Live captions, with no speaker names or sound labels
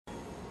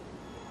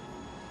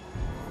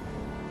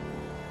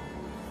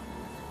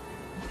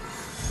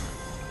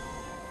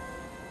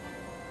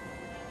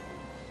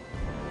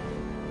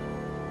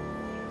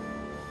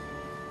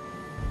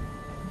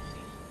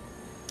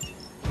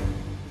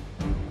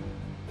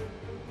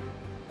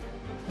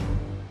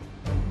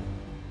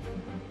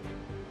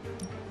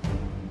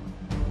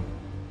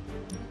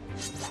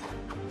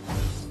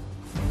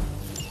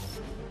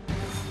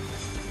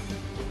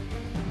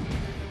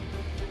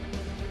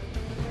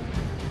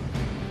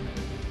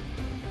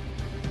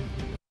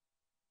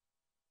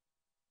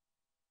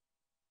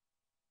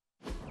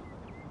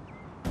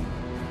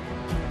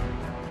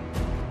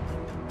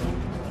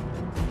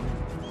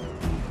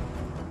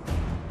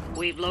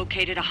We've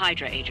located a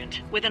Hydra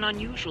agent with an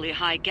unusually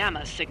high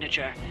gamma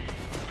signature,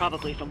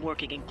 probably from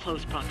working in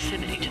close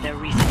proximity to their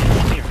recent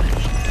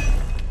experiments.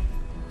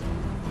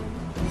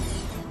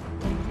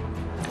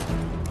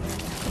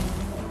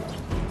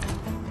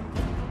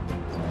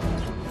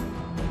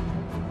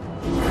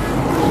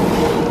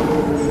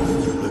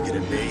 You're looking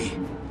at me.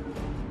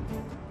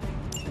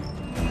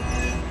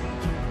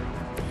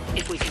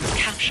 If we can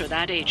capture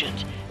that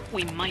agent,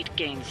 we might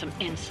gain some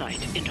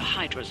insight into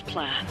Hydra's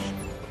plans.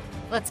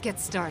 Let's get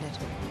started.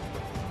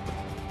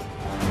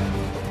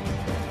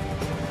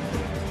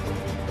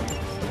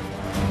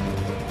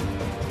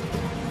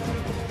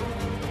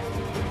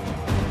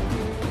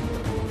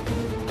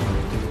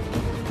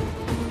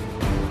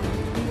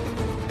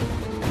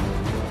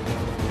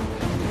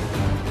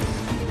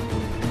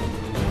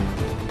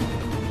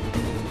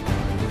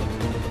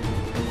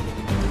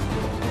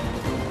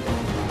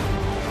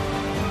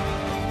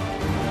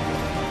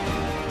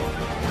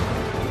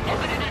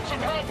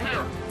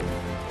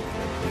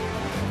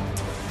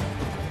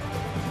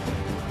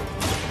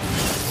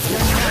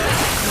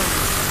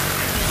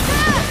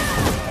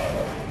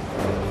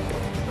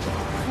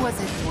 Was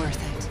it worth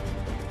it?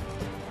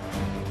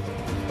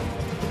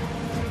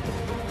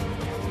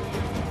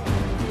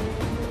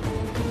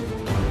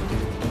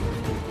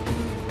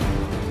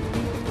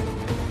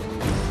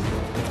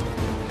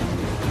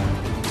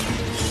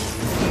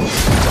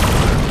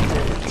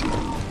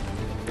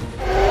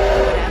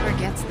 Whatever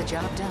gets the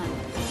job done.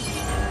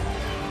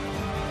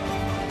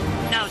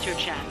 Now's your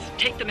chance.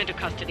 Take them into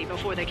custody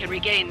before they can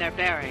regain their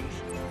bearings.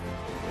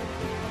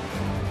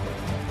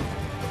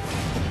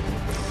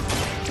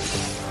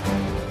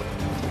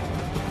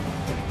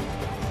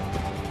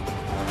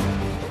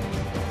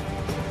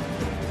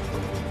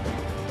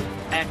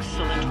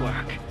 Excellent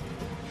work.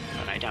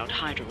 But I doubt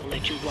Hydra will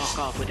let you walk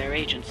off with their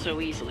agents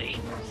so easily.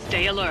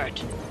 Stay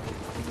alert.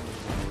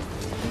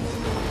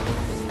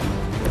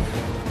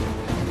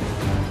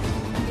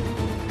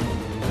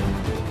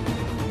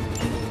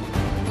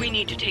 We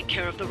need to take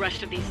care of the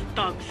rest of these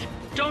thugs.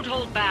 Don't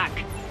hold back.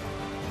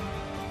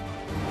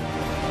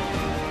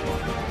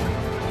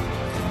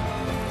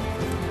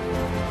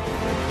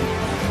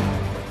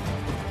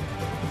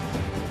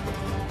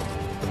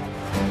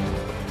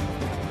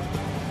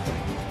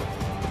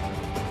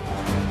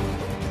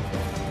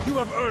 You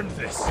have earned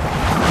this.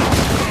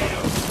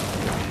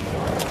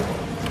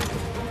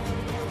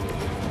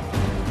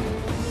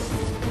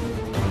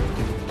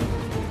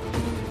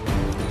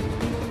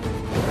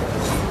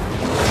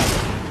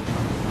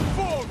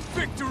 For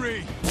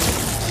victory!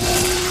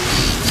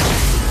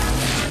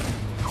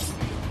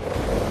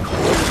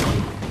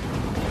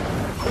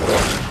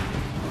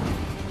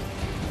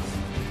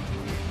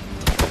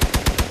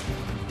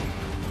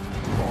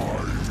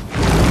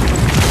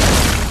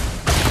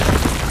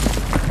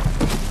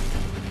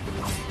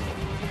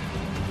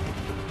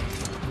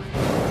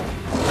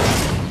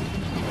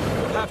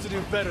 Have to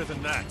do better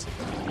than that.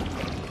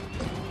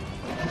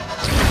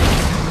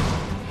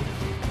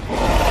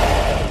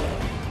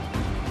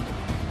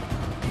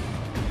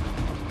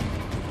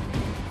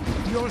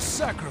 Your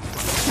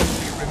sacrifice will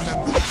be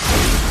remembered.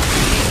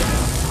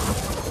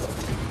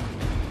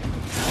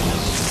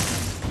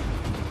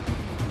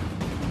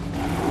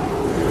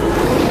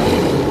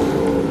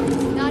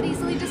 Not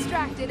easily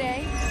distracted,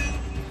 eh?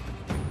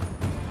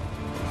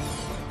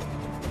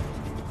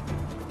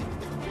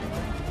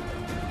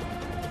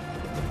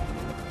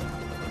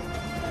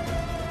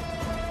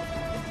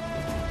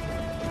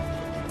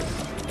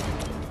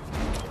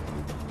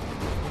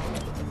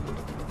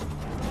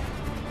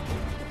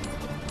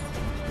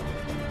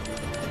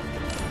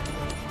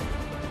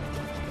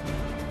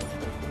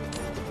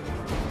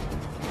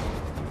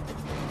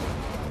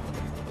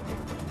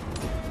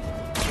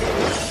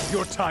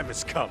 Your time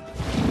has come.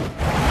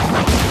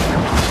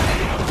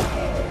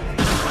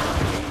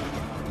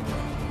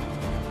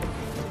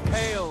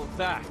 Hail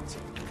that!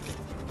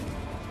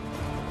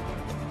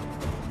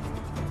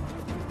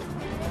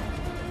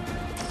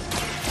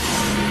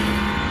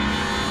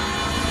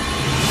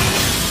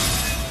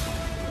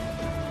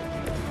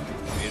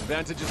 The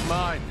advantage is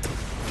mine.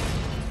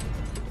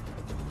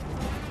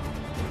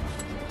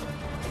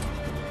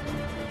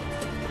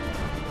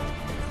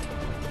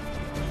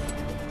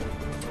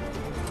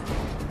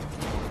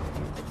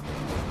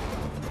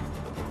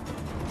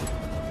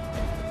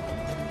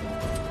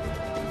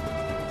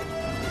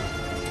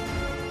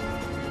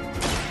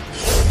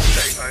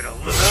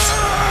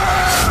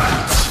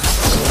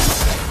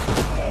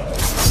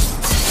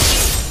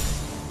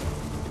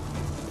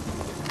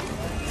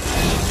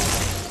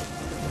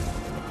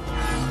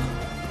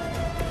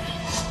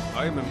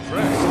 I'm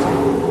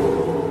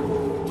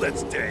impressed.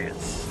 Let's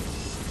dance.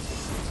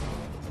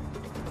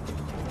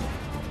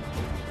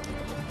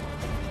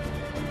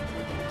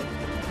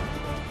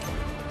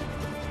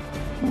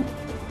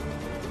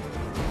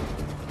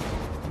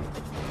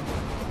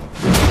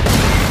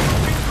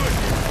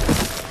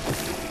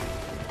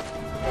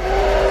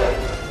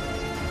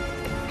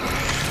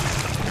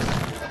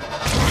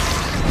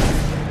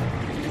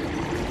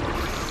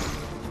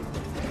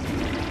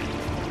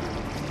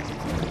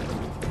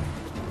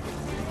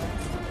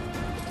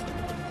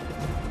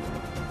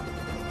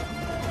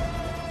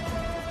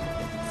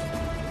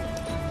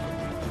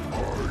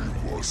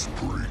 must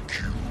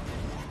break you.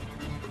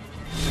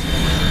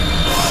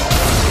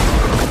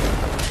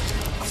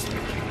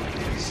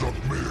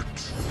 Submit.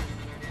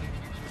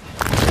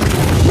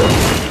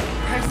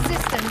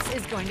 Persistence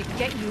is going to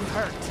get you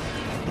hurt.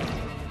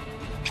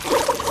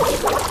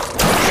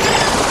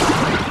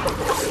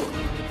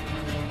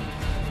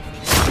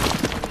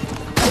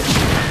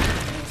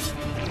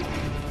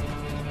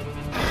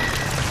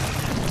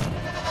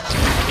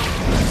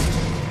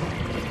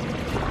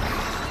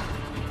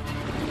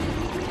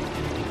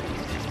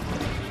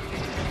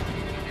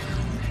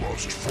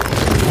 Must fall.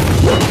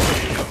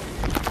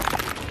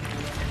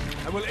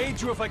 I will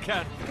aid you if I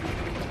can.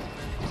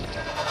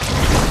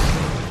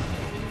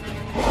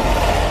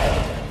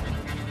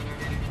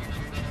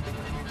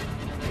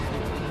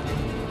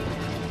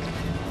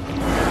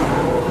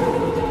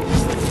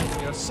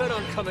 You're set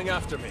on coming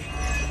after me.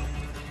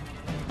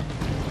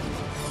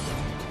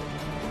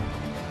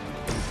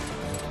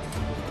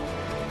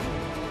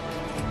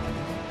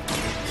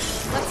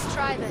 Let's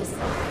try this.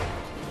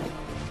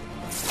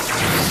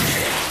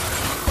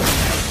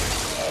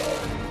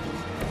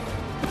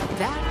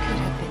 That could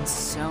have been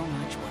so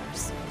much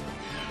worse.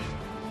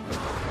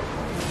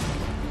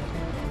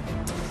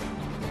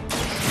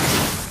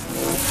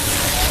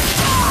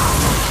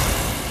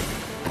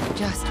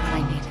 Just what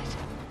I needed.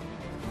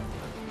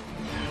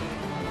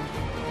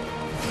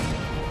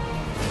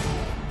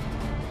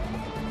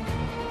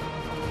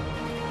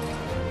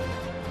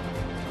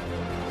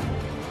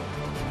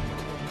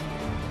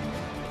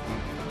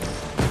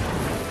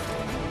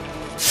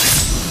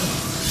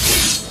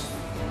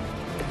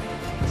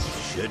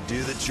 Should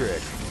do the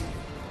trick.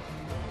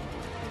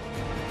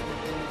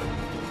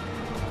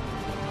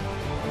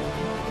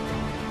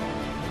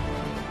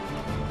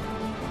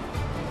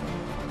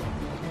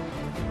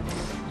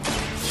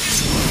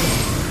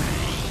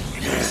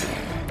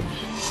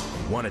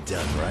 Want it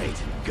done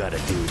right, gotta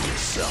do it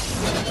yourself.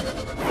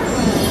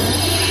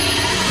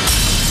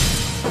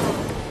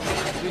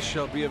 This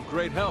shall be of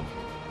great help.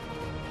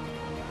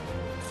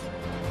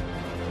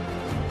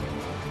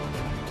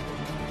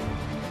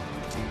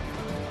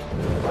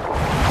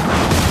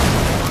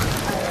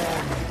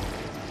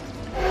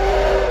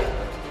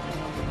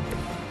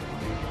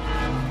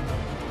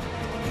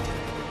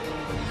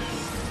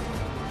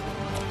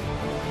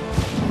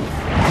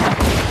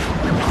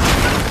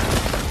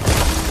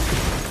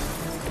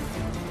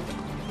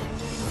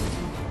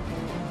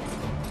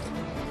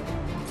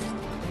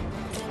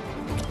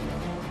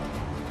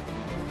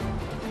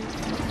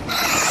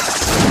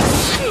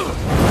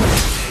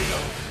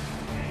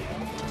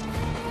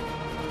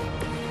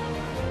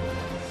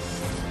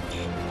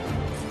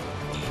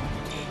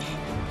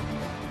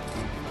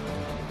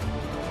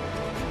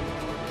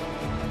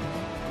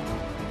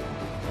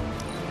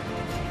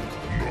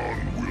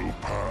 None will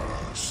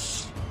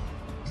pass.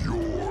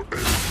 Your end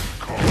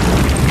comes.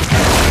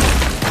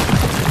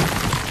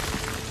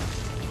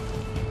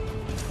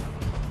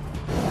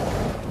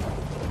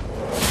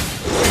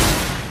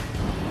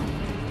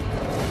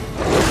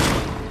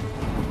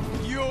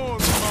 You're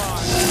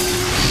mine.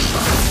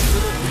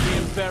 Little to be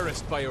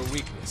embarrassed by your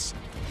weakness.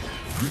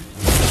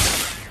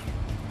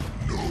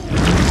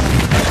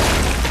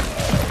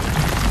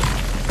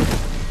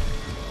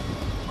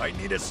 Might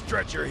need a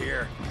stretcher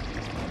here.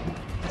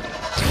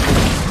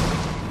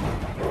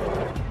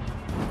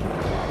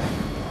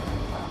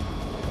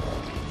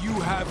 You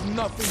have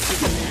nothing to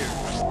fear.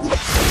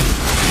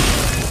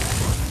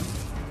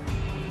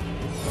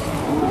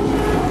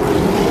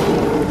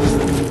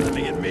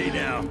 Coming at me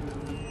now.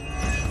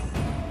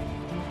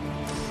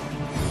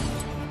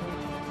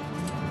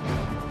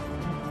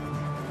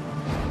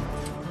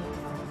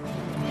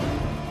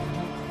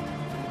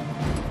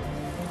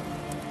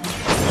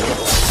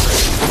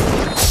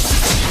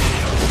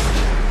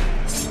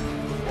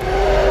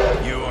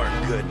 You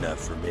aren't good enough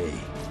for me.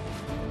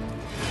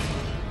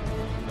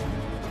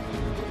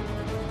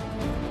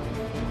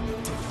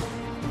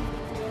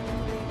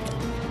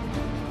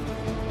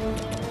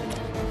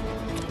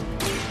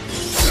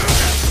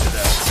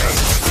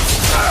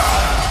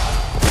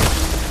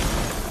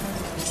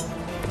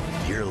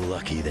 You're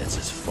lucky that's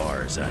as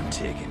far as I'm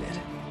taking it.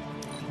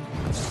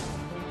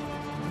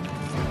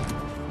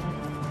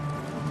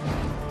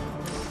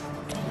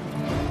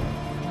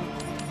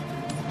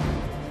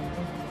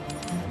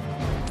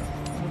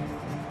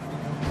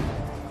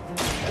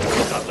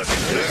 Not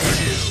looking good for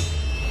you.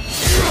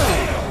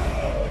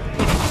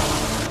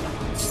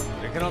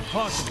 They cannot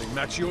possibly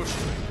match your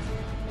strength.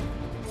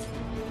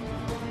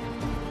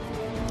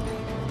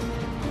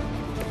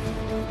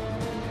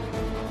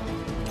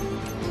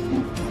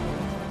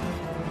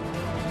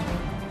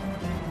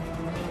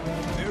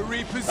 They're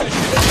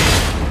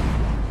repositioned.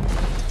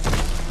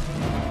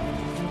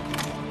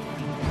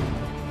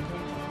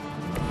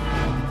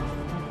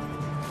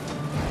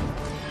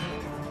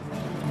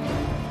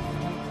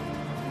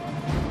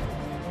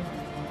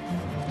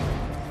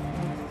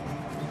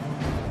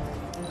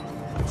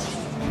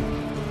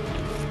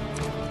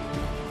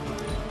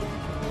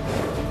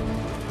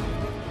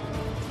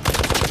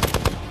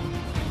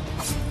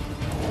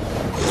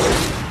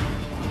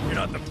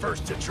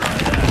 to try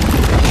that.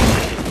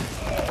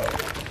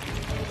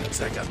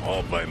 Looks like I'm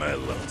all by my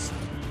lonesome.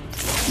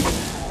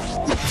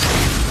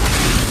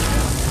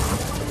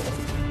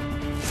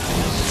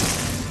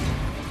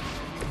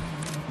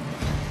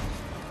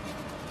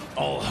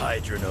 All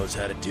Hydra knows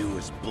how to do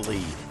is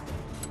bleed.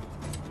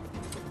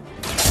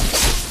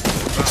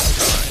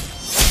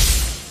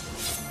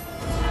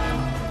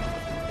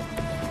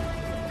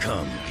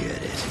 Come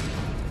get it.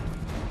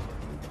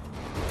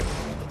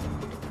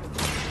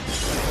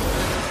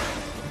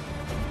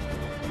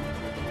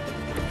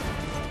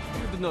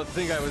 You did not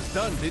think I was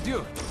done, did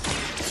you?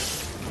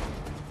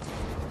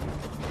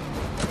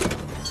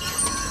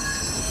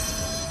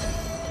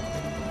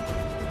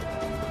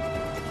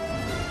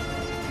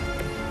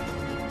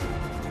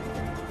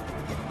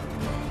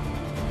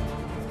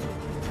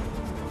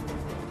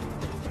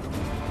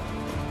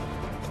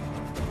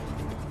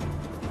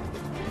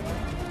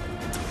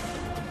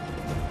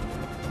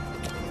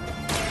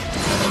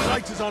 The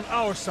light is on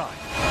our side.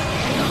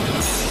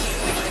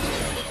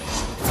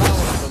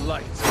 Power of the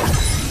light.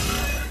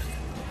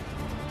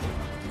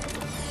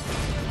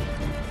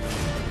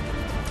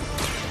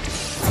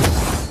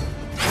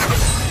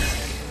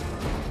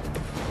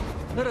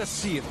 Let us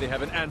see if they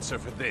have an answer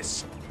for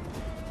this.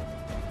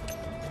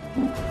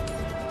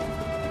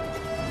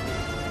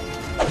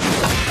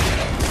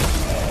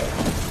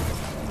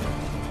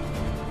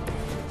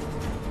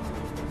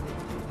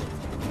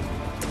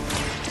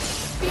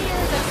 Fear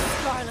the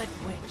Scarlet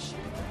Witch.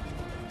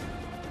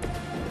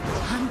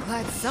 I'm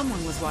glad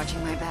someone was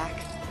watching my back.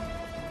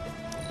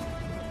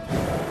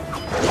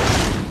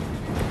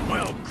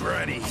 Well,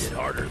 Granny hit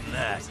harder than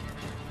that.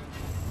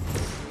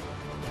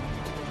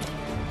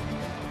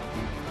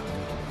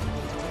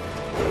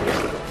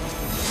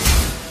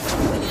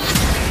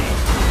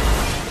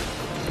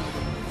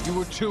 You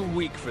were too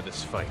weak for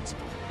this fight.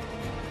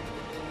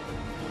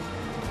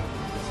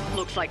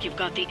 Looks like you've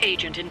got the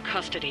agent in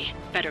custody.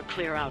 Better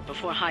clear out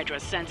before Hydra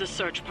sends a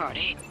search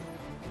party.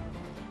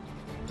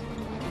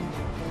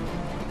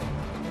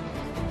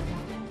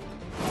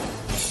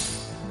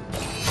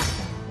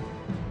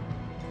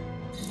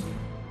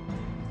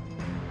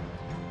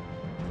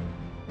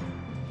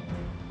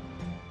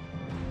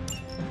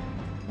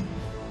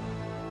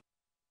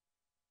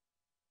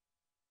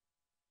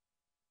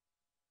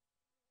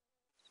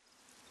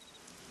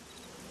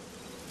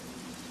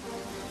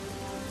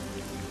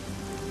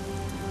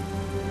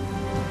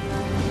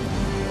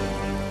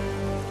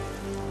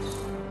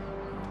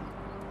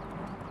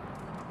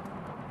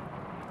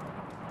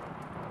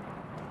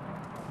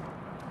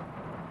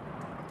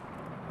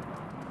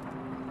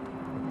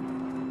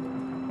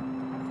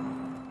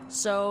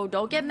 So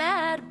don't get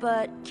mad,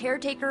 but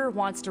Caretaker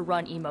wants to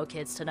run Emo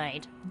Kids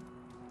tonight.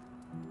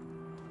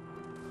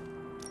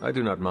 I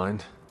do not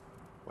mind.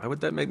 Why would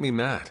that make me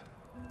mad?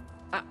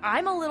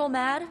 I'm a little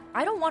mad.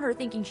 I don't want her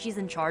thinking she's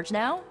in charge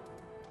now.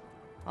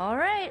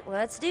 Alright,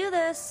 let's do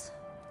this.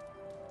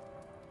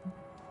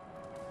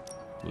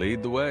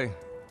 Lead the way.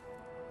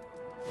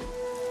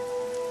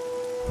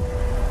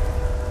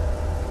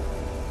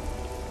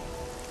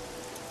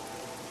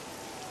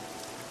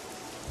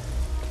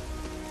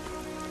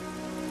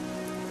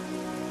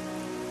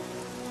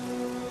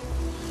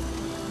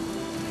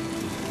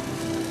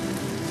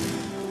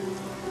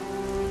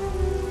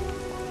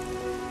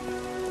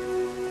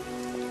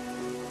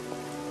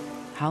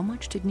 How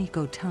much did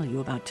Nico tell you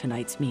about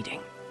tonight's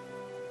meeting?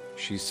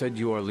 She said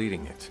you are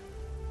leading it.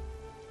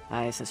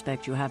 I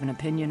suspect you have an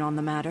opinion on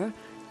the matter.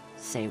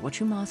 Say what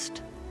you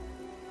must.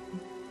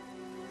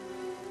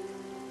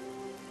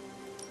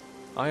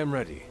 I am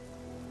ready.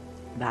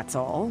 That's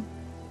all?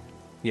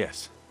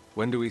 Yes.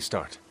 When do we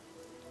start?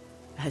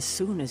 As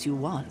soon as you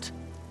want.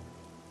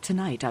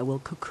 Tonight I will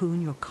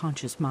cocoon your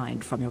conscious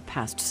mind from your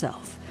past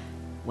self.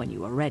 When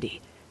you are ready,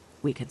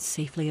 we can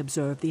safely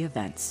observe the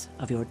events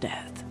of your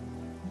death.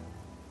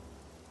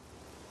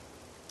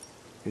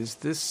 Is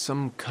this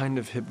some kind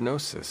of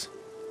hypnosis?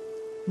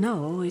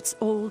 No, it's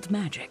old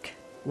magic,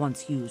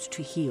 once used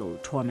to heal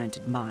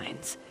tormented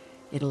minds.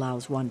 It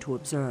allows one to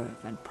observe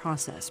and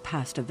process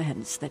past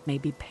events that may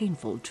be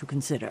painful to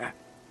consider.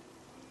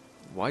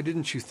 Why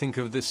didn't you think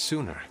of this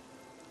sooner?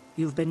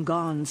 You've been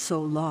gone so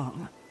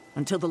long.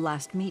 Until the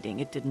last meeting,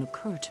 it didn't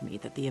occur to me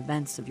that the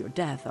events of your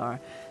death are,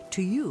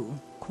 to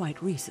you,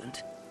 quite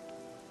recent.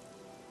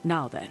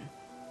 Now then,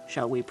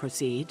 shall we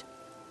proceed?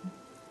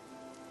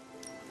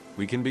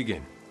 We can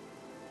begin.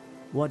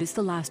 What is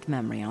the last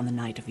memory on the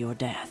night of your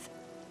death?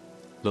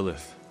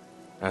 Lilith,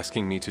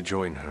 asking me to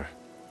join her.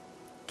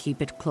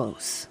 Keep it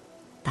close.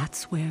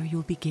 That's where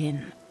you'll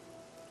begin.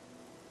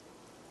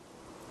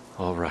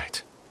 All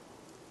right.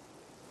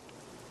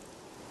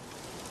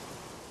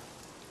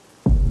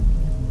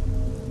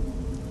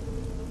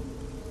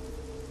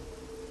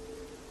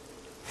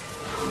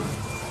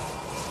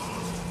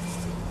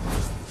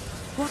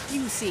 What do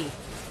you see?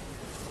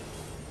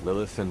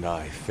 Lilith and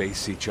I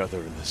face each other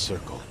in the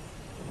circle.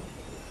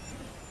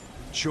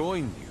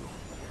 Join you?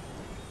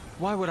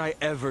 Why would I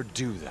ever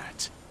do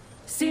that?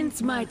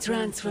 Since my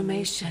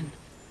transformation,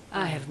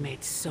 I have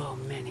made so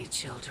many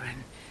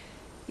children.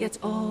 yet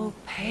all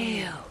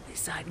pale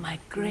beside my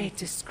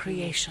greatest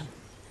creation.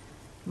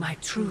 My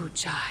true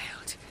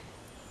child,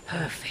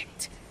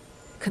 perfect,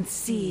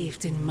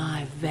 conceived in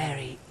my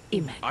very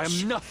image. I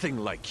am nothing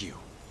like you.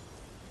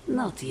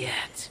 Not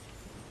yet,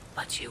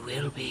 but you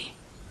will be,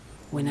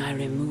 when I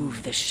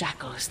remove the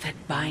shackles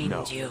that bind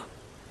No. you.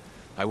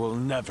 I will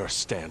never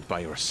stand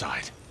by your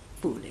side.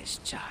 Foolish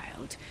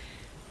child,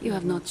 you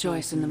have no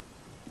choice in the...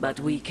 But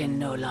we can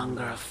no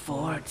longer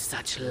afford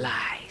such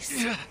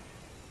lies.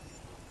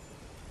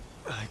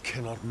 I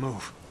cannot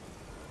move.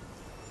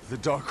 The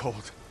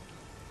Darkhold.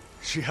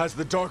 She has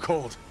the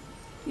Darkhold.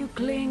 You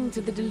cling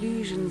to the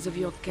delusions of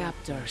your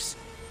captors.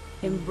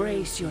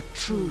 Embrace your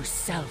true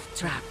self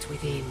trapped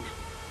within.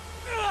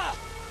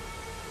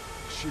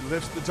 She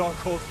lifts the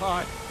Darkhold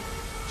high.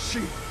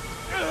 She...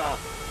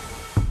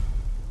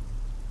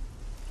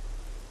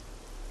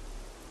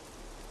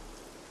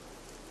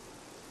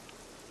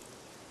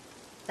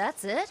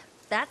 That's it?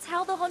 That's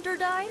how the hunter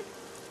died?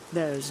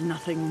 There's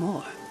nothing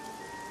more.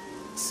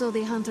 So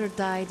the hunter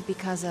died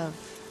because of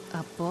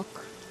a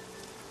book?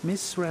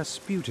 Miss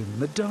Rasputin,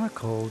 the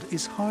Darkhold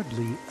is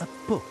hardly a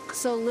book.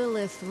 So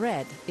Lilith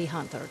read the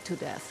hunter to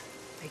death.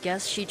 I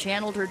guess she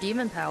channeled her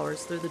demon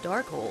powers through the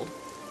Darkhold.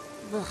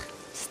 Ugh,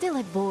 still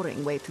a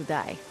boring way to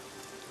die.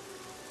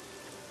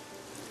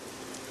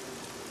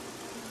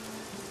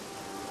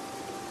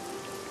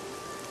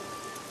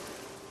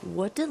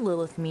 What did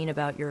Lilith mean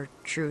about your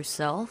true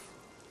self?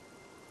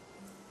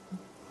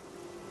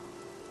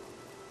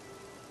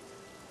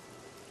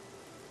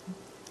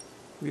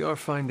 We are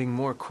finding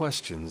more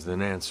questions than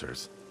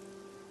answers.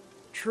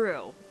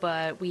 True,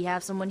 but we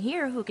have someone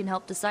here who can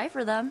help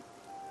decipher them.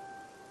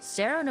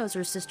 Sarah knows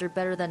her sister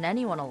better than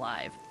anyone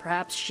alive.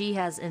 Perhaps she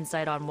has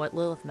insight on what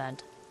Lilith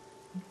meant.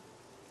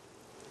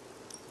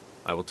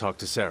 I will talk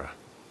to Sarah.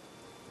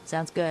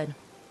 Sounds good.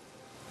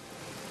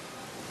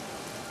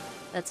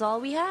 That's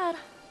all we had.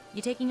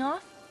 You taking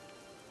off?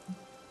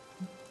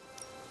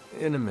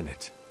 In a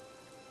minute.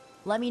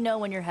 Let me know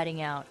when you're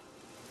heading out.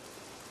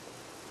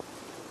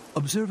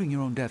 Observing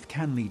your own death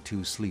can lead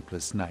to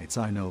sleepless nights,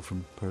 I know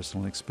from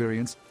personal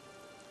experience.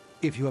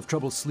 If you have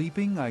trouble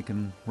sleeping, I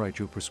can write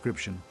you a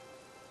prescription.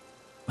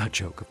 A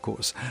joke, of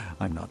course.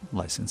 I'm not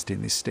licensed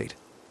in this state.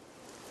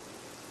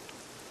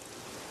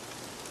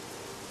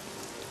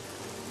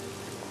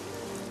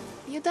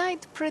 You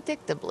died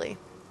predictably.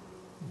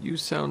 You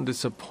sound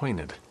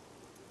disappointed.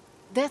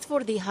 Death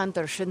for the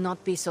hunter should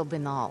not be so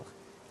banal.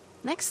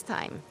 Next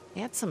time,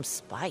 add some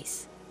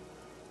spice.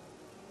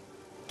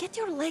 Get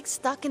your legs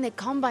stuck in a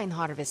combine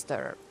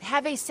harvester.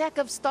 Have a sack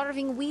of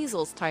starving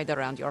weasels tied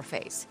around your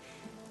face.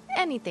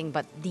 Anything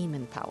but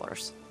demon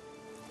powers.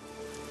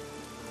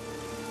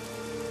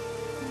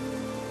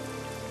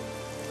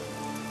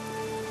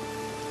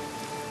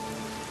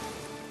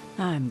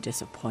 I'm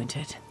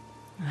disappointed.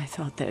 I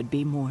thought there'd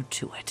be more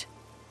to it.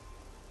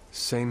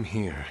 Same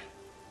here.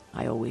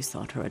 I always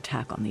thought her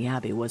attack on the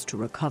Abbey was to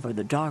recover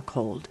the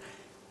Darkhold,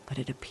 but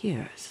it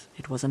appears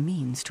it was a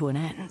means to an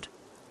end.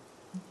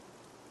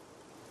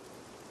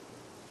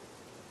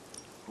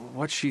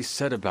 What she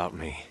said about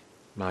me,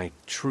 my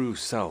true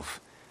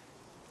self,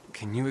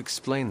 can you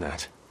explain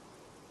that?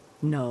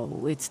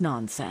 No, it's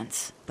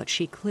nonsense, but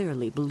she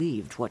clearly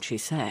believed what she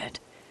said.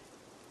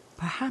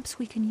 Perhaps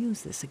we can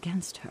use this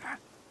against her.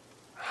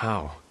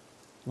 How?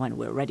 When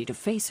we're ready to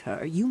face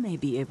her, you may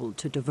be able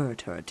to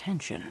divert her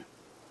attention.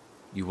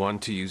 You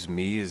want to use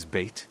me as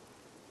bait?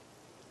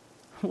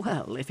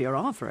 Well, if you're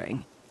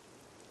offering.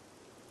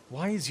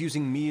 Why is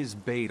using me as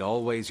bait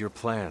always your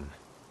plan?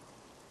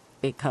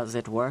 Because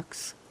it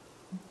works.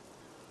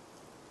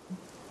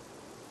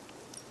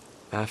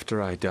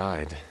 After I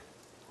died,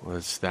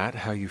 was that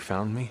how you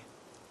found me?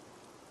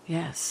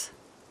 Yes.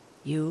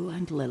 You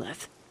and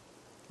Lilith.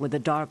 With the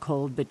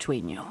Darkhold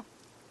between you.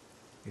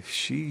 If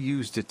she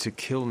used it to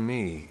kill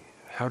me,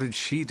 how did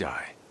she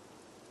die?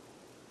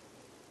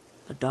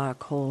 The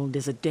Darkhold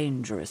is a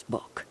dangerous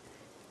book.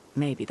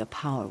 Maybe the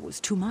power was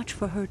too much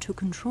for her to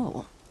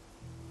control.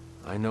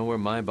 I know where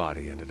my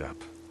body ended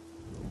up.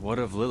 What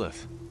of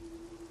Lilith?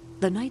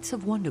 The Knights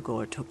of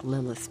Wundagore took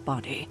Lilith's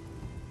body.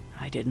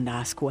 I didn't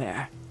ask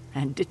where,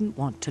 and didn't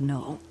want to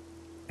know.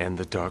 And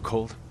the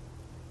Darkhold?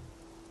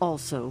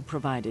 Also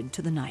provided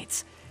to the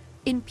Knights,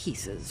 in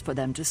pieces for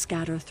them to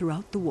scatter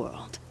throughout the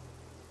world.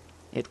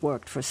 It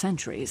worked for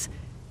centuries,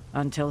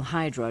 until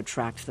Hydra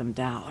tracked them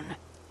down.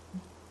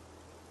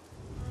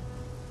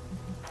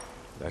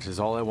 That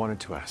is all I wanted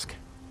to ask.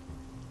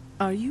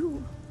 Are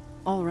you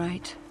all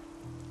right?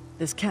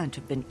 This can't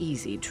have been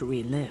easy to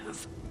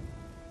relive.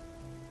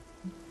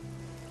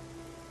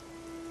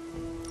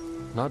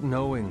 Not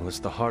knowing was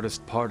the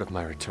hardest part of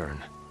my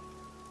return.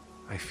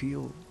 I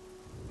feel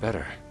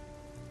better.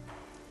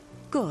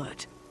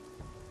 Good.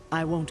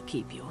 I won't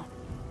keep you.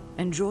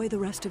 Enjoy the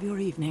rest of your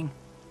evening.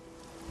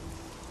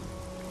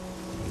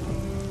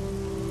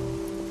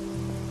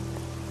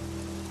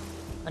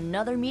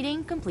 Another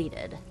meeting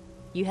completed.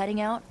 You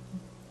heading out?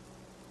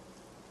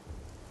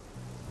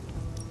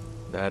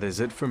 That is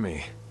it for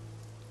me.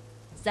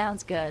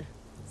 Sounds good.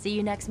 See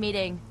you next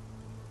meeting.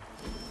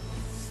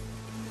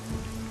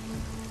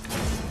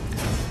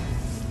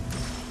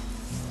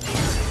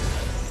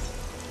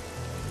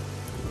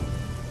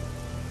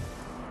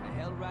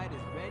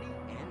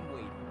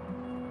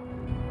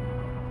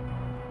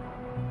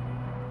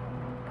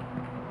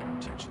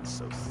 Tension's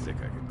so thick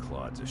I could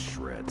claw it to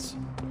shreds.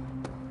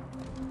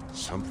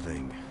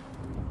 Something,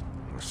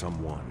 or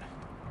someone,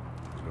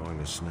 is going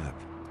to snap.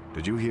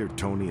 Did you hear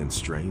Tony and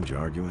Strange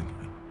arguing?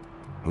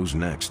 Who's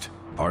next?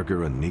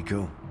 Parker and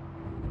Nico?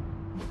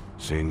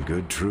 Seen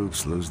good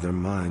troops lose their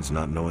minds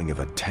not knowing if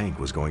a tank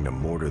was going to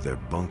mortar their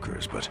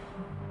bunkers, but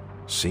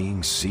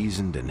seeing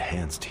seasoned,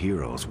 enhanced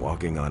heroes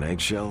walking on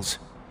eggshells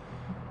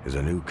is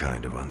a new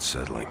kind of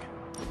unsettling.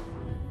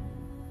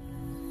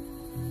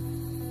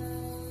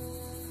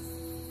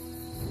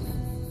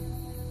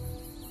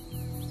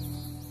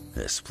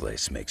 This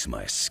place makes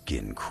my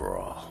skin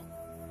crawl.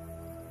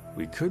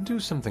 We could do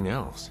something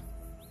else.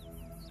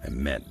 I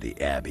meant the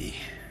Abbey.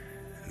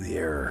 The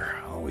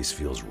air always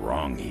feels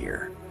wrong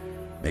here.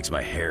 Makes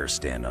my hair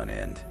stand on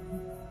end.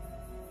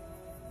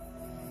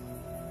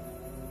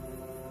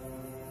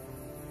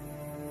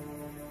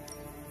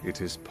 It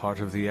is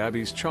part of the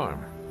Abbey's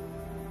charm.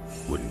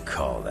 Wouldn't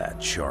call that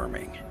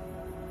charming.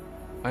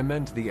 I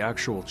meant the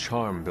actual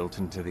charm built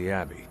into the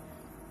Abbey.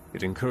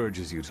 It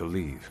encourages you to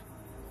leave.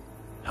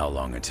 How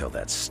long until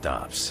that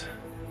stops?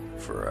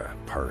 For a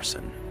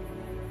person?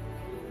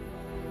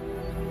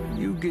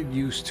 You get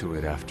used to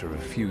it after a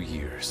few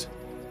years.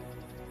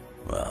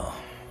 Well,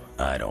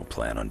 I don't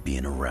plan on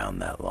being around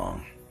that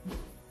long.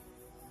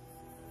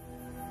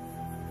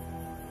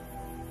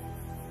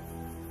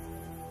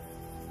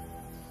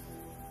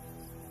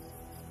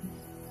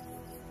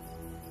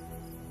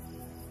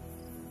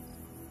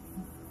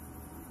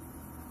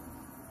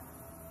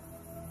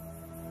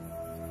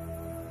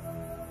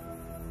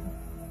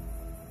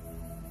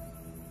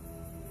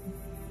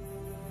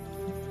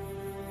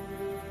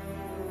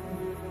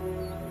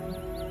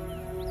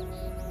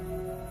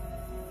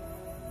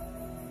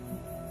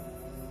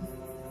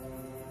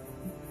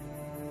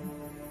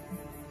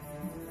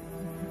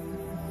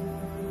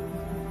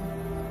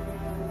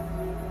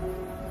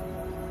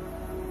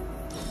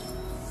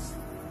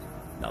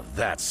 Now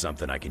that's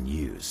something I can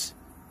use.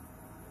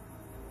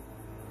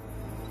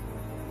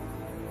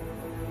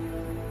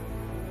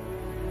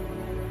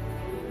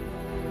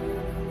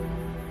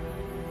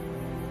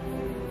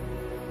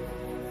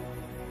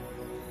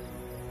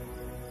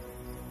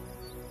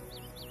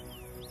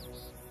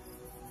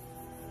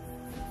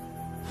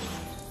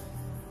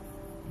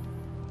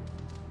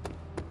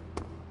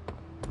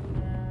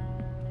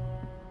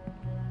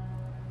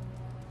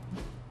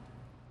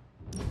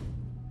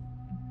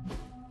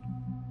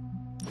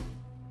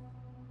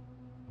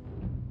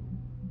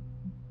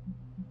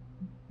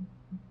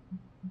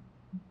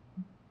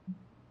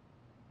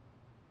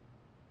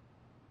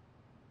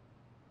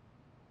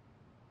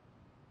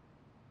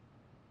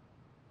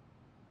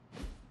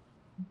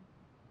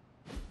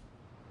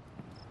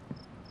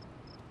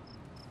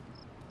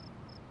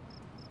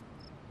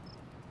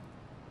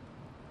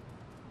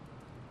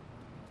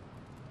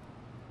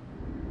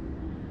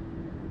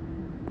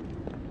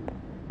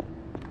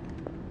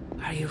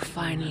 Are you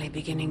finally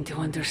beginning to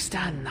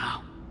understand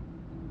now?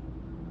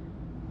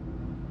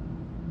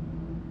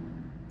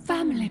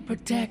 Family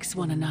protects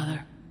one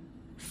another.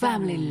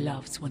 Family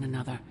loves one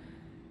another.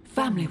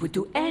 Family would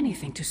do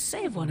anything to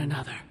save one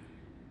another.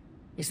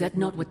 Is that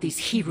not what these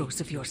heroes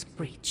of yours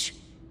preach?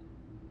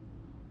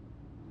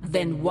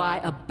 Then why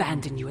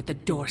abandon you at the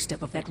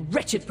doorstep of that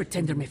wretched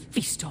pretender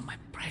Mephisto, my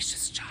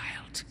precious child?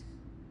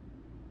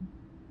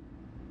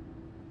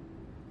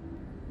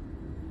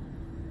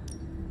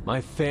 My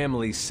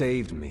family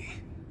saved me.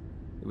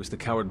 It was the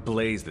coward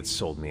Blaze that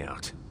sold me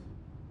out.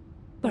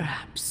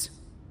 Perhaps.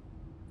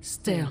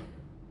 Still,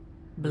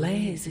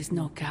 Blaze is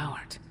no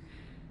coward.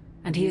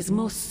 And he is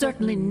most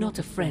certainly not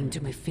a friend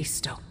to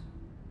Mephisto.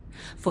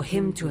 For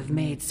him to have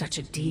made such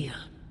a deal,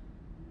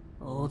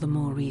 all the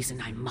more reason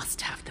I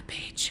must have the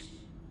page.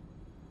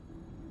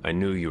 I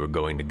knew you were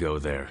going to go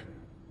there.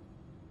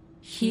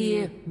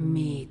 Hear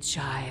me,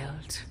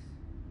 child.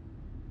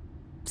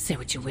 Say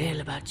what you will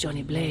about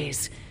Johnny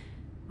Blaze,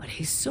 but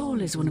his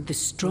soul is one of the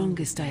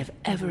strongest I have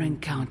ever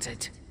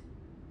encountered.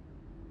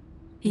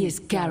 He has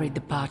carried the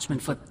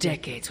parchment for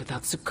decades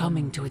without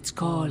succumbing to its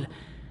call,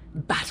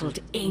 battled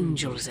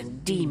angels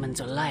and demons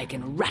alike,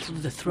 and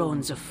rattled the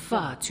thrones of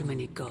far too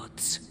many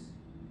gods.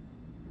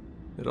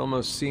 It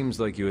almost seems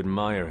like you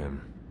admire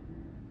him.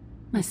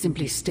 I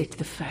simply state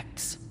the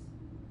facts.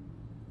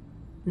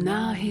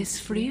 Now he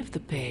is free of the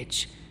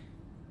page,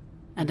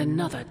 and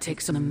another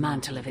takes on the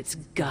mantle of its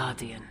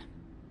guardian.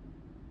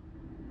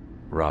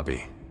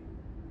 Robbie.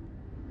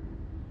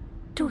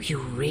 Do you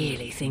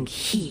really think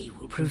he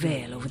will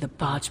prevail over the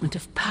parchment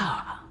of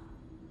power?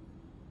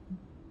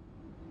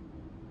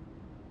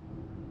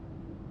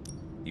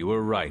 You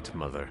were right,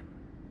 Mother.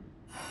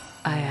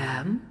 I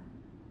am?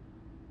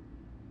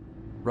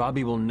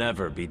 Robbie will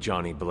never be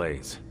Johnny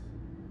Blaze.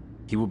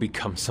 He will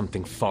become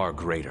something far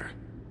greater.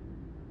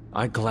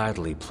 I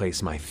gladly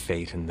place my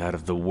fate and that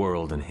of the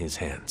world in his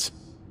hands.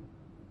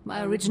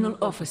 My original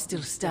offer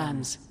still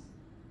stands.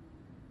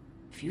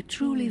 If you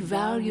truly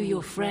value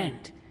your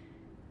friend,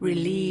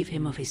 relieve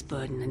him of his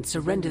burden and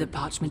surrender the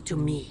parchment to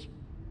me.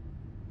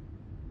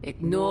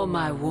 Ignore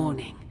my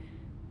warning,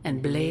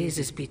 And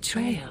Blaze's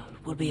betrayal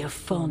will be a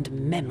fond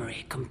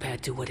memory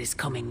compared to what is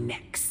coming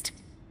next.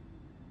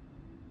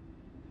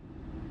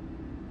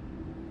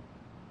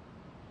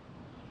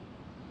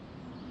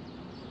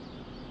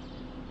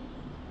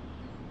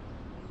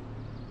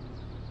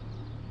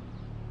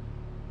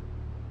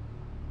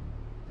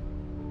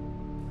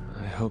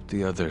 I hope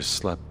the others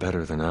slept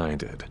better than I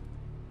did.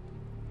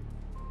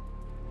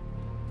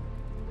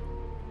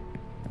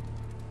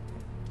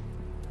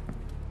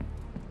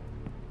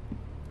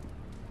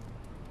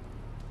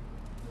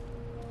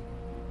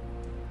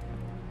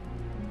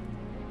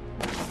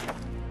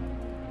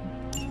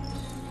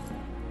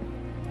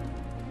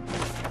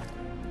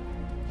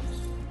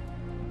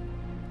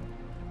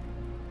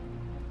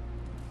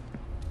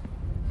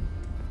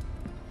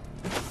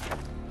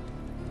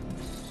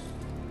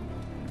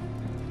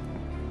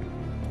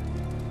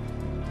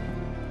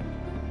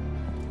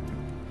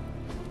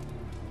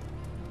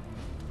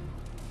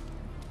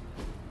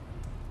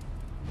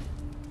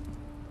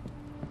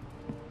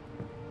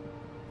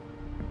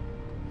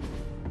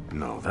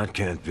 No, that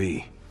can't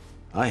be.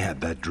 I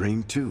had that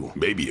dream too.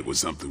 Maybe it was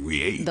something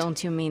we ate.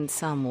 Don't you mean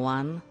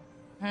someone?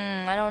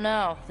 I don't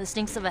know. This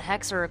stinks of a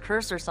hex or a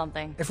curse or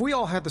something. If we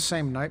all had the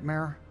same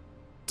nightmare,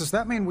 does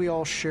that mean we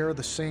all share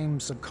the same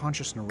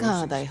subconscious neurosis?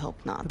 God, I hope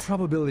not. The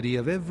probability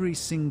of every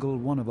single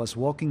one of us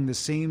walking the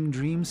same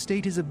dream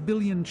state is 1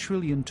 billion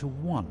to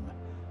 1.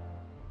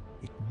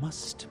 It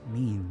must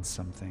mean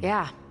something.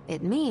 Yeah,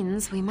 it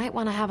means we might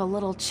want to have a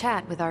little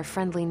chat with our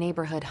friendly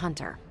neighborhood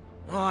hunter.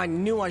 Oh, I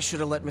knew I should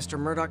have let Mr.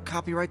 Murdoch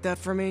copyright that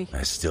for me.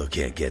 I still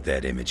can't get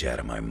that image out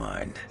of my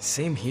mind.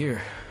 Same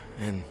here.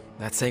 And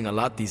that's saying a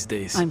lot these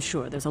days. I'm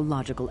sure there's a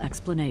logical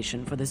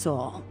explanation for this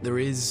all. There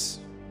is...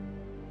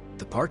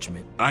 the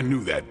parchment. I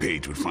knew that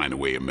page would find a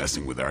way of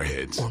messing with our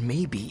heads. Or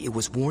maybe it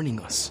was warning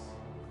us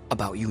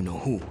about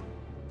you-know-who.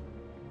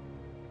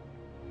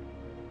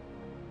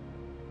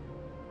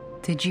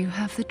 Did you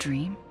have the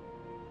dream?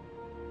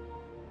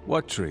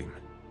 What dream?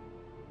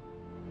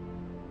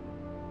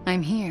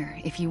 I'm here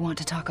if you want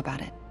to talk about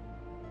it.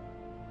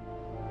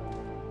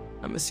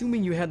 I'm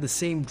assuming you had the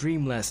same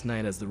dream last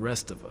night as the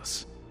rest of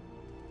us.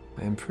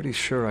 I am pretty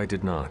sure I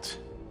did not.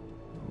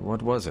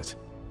 What was it?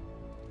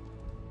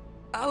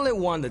 I'll let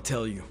Wanda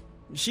tell you.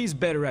 She's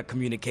better at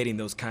communicating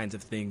those kinds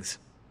of things.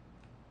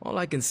 All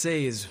I can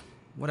say is,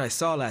 what I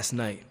saw last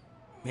night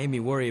made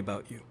me worry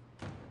about you.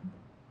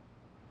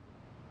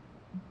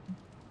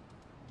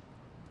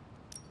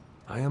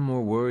 I am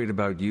more worried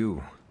about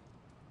you.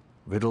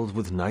 Riddled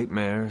with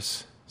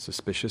nightmares,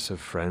 suspicious of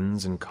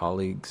friends and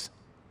colleagues.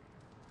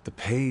 The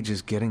page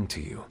is getting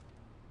to you.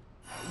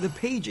 The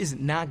page is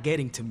not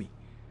getting to me.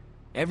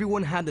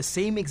 Everyone had the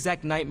same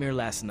exact nightmare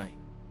last night.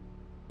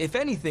 If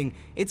anything,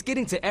 it's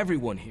getting to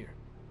everyone here.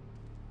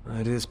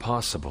 It is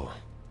possible.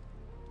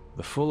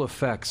 The full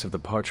effects of the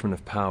Parchment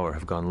of Power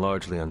have gone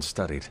largely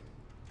unstudied.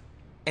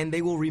 And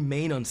they will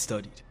remain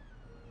unstudied.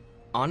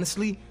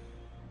 Honestly,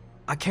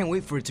 I can't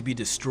wait for it to be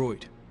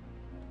destroyed.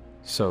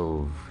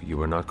 So, you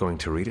are not going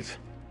to read it?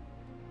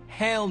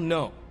 Hell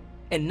no.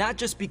 And not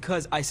just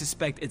because I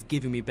suspect it's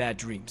giving me bad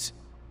dreams.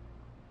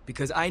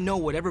 Because I know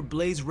whatever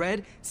Blaze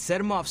read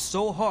set him off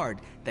so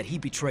hard that he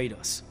betrayed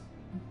us.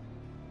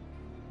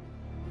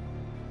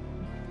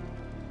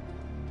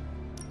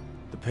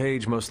 The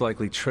page most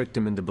likely tricked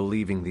him into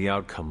believing the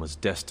outcome was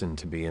destined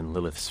to be in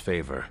Lilith's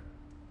favor.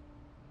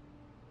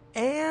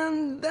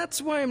 And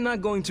that's why I'm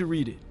not going to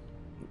read it.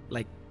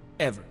 Like,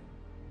 ever.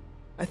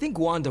 I think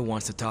Wanda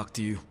wants to talk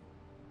to you.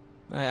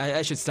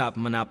 I should stop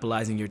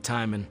monopolizing your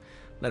time and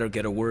let her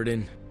get a word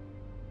in.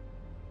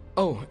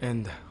 Oh,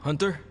 and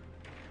Hunter?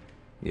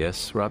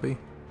 Yes, Robbie?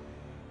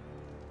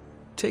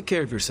 Take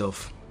care of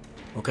yourself,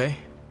 okay?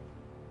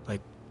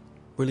 Like,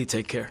 really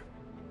take care.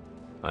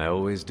 I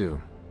always do.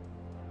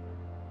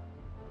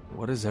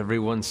 What is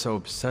everyone so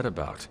upset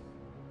about?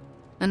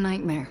 A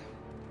nightmare.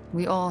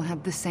 We all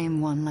had the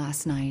same one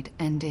last night,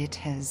 and it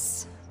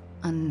has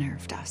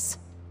unnerved us.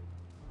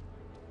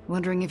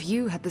 Wondering if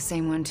you had the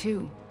same one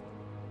too.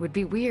 Would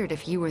be weird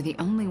if you were the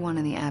only one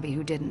in the Abbey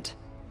who didn't.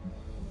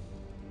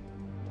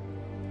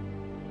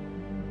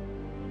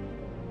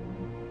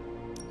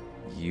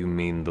 You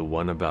mean the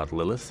one about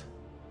Lilith?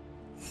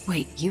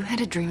 Wait, you had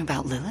a dream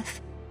about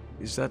Lilith?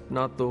 Is that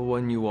not the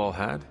one you all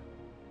had?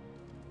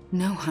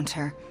 No,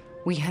 Hunter.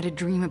 We had a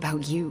dream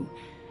about you.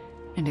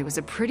 And it was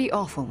a pretty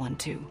awful one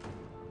too.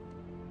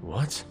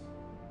 What?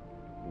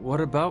 What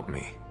about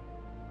me?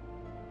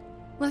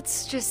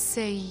 Let's just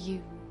say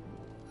you...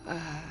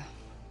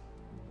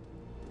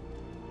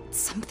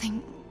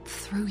 something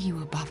threw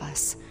you above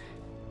us.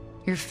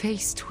 Your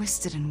face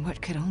twisted in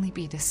what could only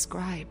be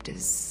described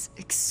as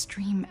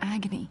extreme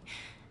agony.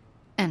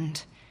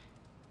 And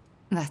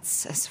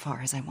that's as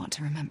far as I want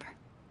to remember.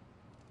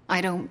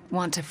 I don't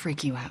want to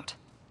freak you out.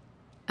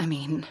 I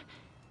mean,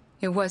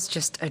 it was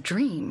just a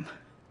dream,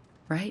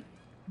 right?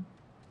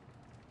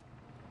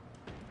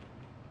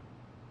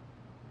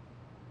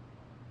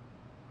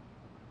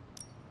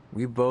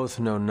 We both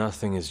know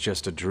nothing is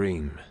just a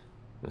dream,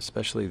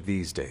 especially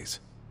these days.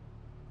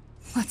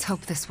 Let's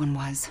hope this one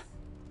was.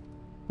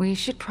 We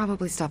should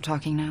probably stop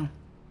talking now.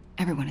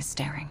 Everyone is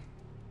staring.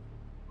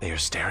 They are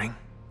staring?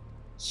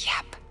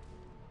 Yep.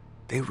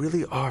 They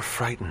really are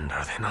frightened,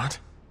 are they not?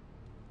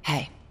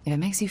 Hey, if it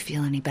makes you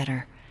feel any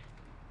better,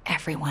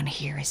 everyone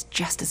here is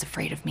just as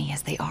afraid of me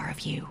as they are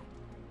of you.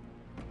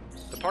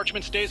 The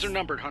parchment days are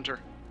numbered, Hunter.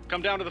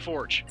 Come down to the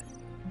forge.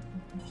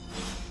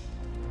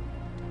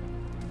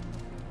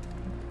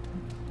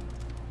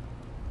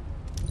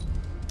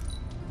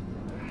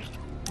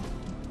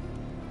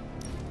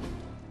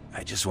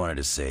 I just wanted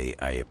to say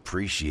I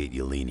appreciate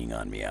you leaning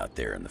on me out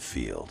there in the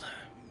field,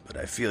 but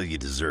I feel you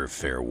deserve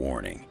fair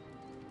warning.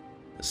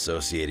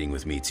 Associating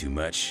with me too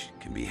much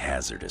can be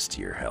hazardous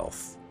to your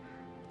health.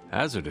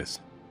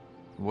 Hazardous?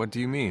 What do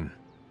you mean?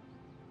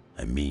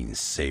 I mean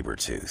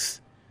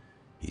Sabretooth.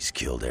 He's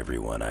killed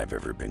everyone I've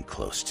ever been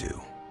close to.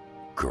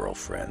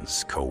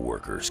 Girlfriends,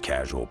 co-workers,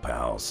 casual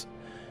pals.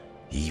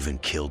 He even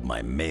killed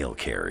my mail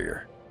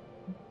carrier.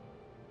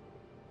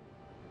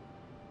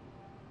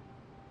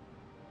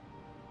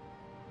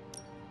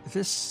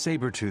 This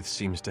Sabretooth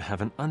seems to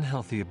have an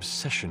unhealthy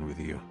obsession with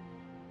you.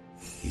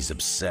 He's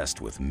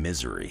obsessed with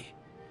misery,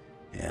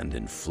 and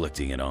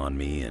inflicting it on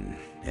me and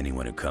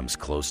anyone who comes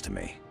close to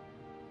me.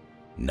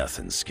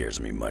 Nothing scares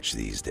me much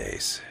these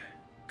days,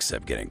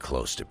 except getting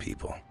close to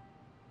people.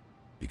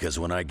 Because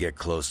when I get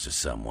close to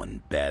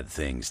someone, bad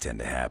things tend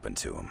to happen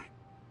to them.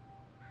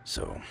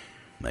 So,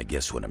 I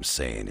guess what I'm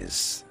saying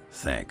is,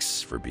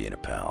 thanks for being a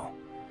pal.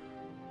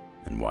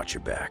 And watch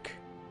your back.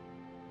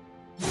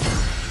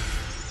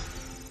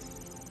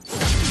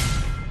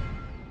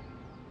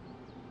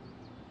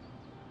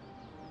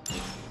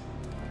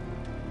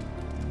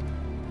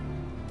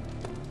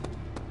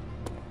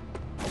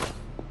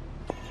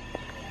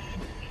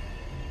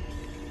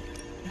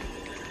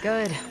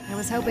 Good. I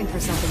was hoping for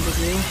something to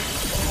do.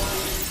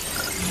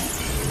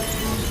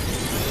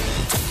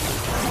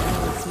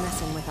 It's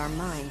messing with our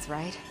minds,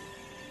 right?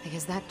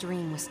 Because that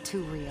dream was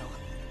too real.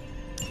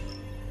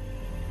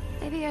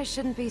 Maybe I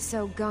shouldn't be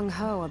so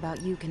gung-ho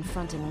about you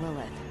confronting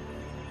Lilith.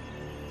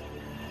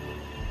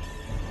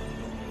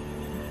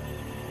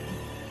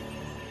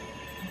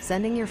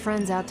 Sending your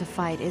friends out to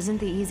fight isn't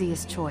the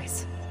easiest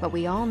choice, but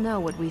we all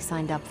know what we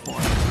signed up for.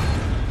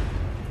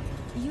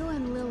 You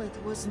and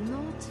Lilith was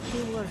not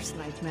the worst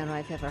nightmare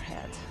I've ever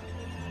had.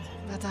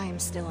 But I am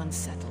still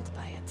unsettled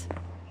by it.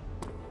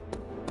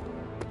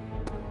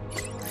 I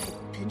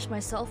pinched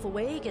myself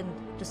awake and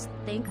just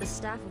thanked the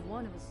staff of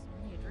one it was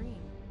only a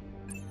dream.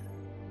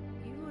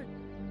 You would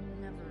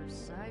never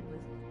side with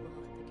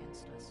Lilith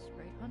against us,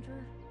 right,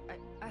 Hunter?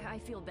 I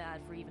feel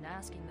bad for even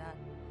asking that.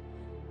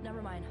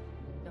 Never mind.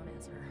 Don't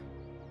answer.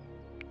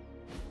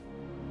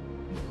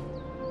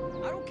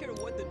 I don't care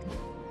what the...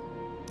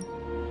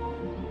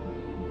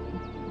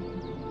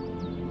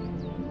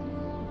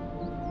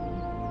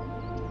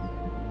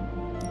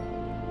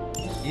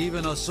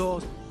 Even a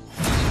sword.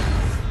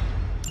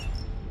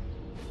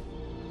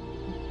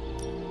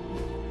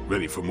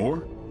 Ready for more?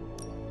 Better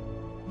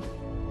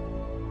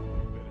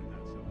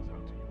not sell us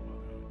out to your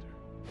mother,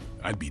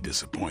 Hunter. I'd be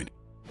disappointed.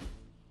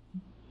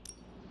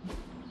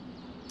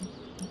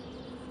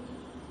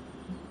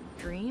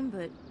 Dream,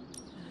 but...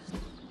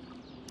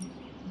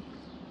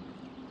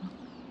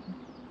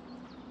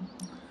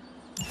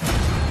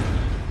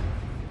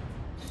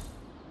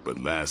 But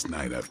last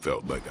night I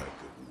felt like I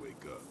couldn't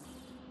wake up.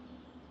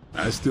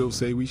 I still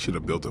say we should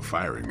have built a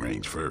firing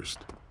range first.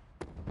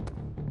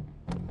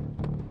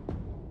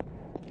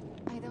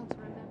 I don't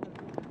remember.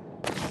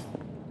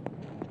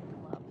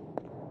 Club.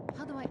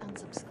 How do I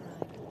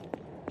unsubscribe?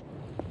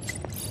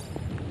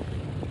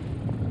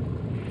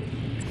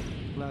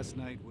 Last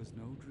night was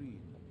no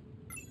dream.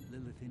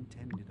 Lilith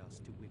intended us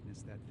to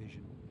witness that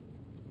vision.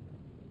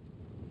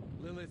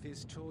 Lilith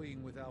is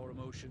toying with our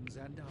emotions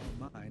and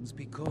our minds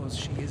because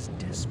she is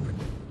desperate.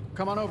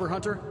 Come on over,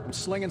 Hunter. I'm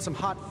slinging some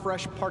hot,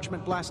 fresh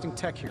parchment blasting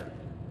tech here.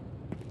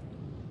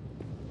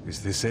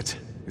 Is this it?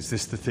 Is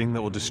this the thing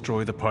that will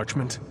destroy the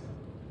parchment?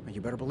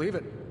 You better believe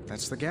it.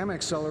 That's the Gamma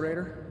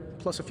Accelerator.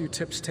 Plus a few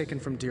tips taken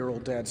from dear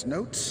old Dad's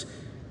notes.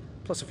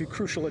 Plus a few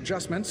crucial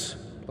adjustments.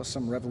 Plus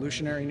some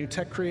revolutionary new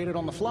tech created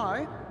on the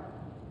fly.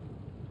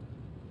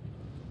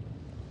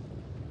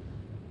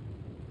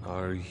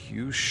 Are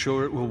you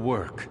sure it will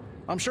work?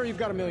 I'm sure you've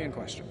got a million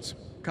questions.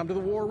 Come to the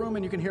war room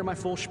and you can hear my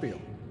full spiel.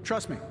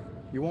 Trust me,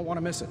 you won't want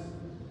to miss it.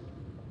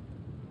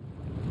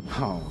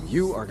 Oh,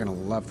 you are gonna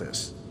love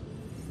this.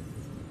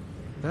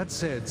 That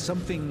said,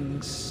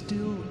 something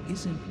still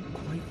isn't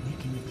quite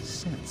making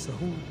sense. The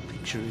whole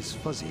picture is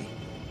fuzzy.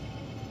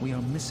 We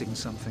are missing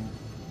something.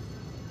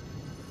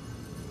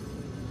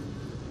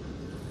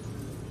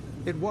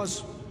 It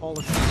was all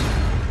a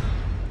dream.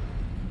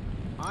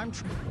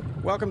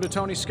 Welcome to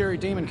Tony's Scary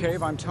Demon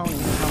Cave. I'm Tony.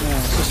 How may I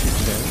assist you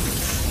today?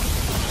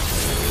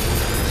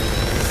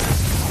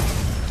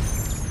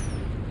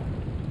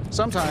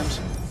 Sometimes,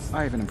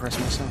 I even impress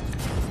myself.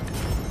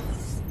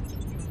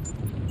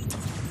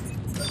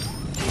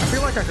 I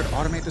feel like I could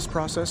automate this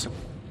process.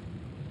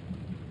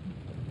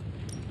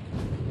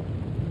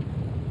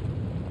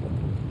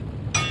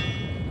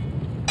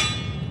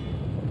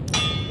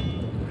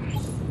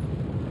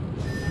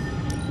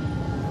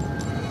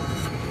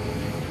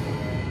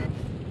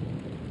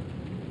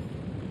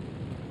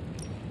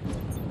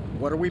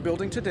 what are we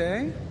building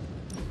today?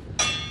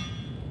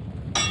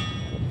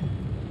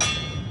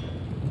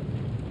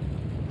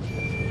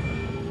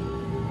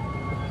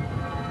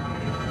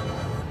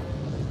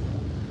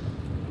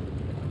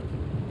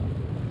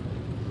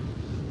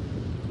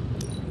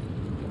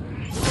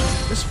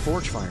 This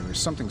forge fire is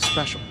something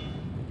special.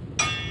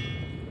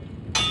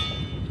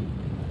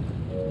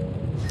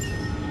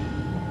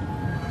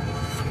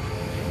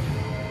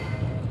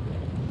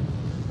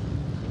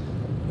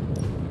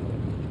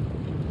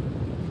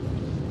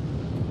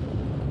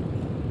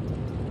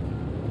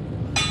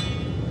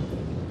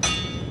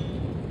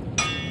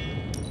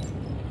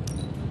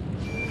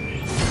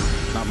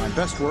 Not my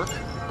best work,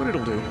 but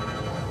it'll do.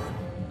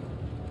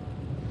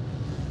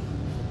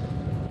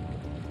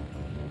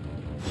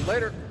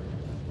 Later.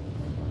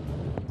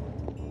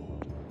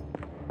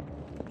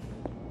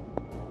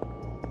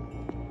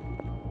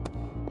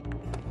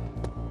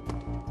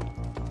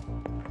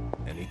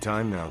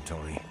 Time now,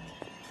 Tony.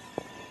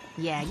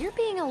 Yeah, you're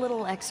being a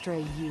little extra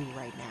you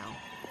right now.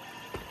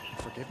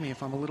 Forgive me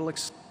if I'm a little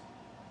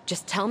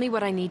Just tell me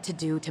what I need to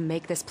do to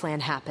make this plan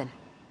happen.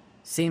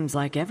 Seems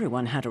like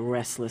everyone had a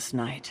restless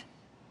night.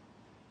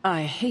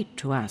 I hate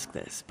to ask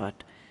this,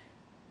 but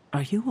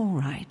are you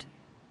all right?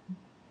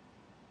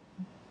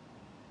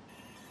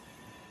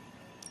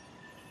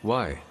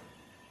 Why?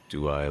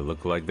 Do I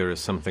look like there is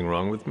something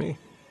wrong with me?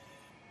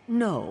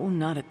 No,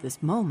 not at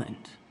this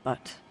moment,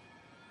 but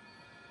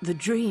the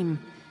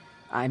dream,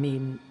 I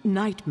mean,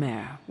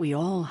 nightmare we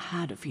all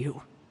had of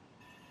you.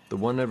 The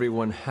one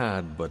everyone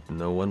had, but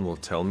no one will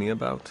tell me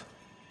about?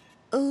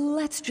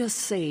 Let's just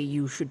say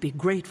you should be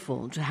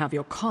grateful to have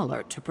your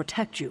collar to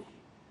protect you.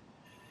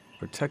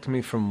 Protect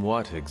me from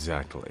what,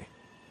 exactly?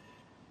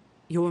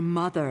 Your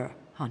mother,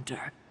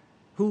 Hunter.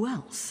 Who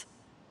else?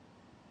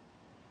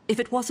 If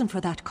it wasn't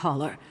for that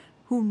collar,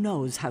 who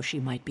knows how she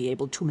might be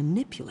able to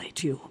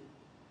manipulate you?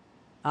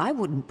 I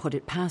wouldn't put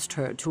it past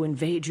her to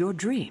invade your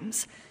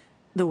dreams,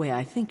 the way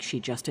I think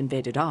she just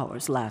invaded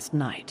ours last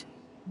night.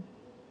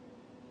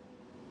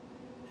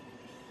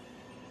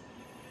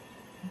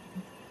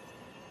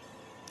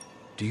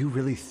 Do you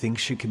really think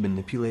she can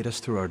manipulate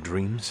us through our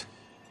dreams?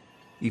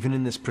 Even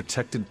in this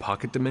protected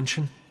pocket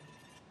dimension?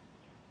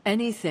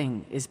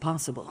 Anything is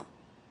possible.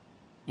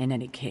 In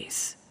any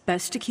case,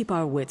 best to keep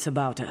our wits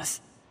about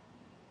us.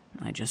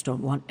 I just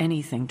don't want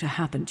anything to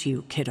happen to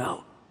you,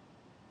 kiddo.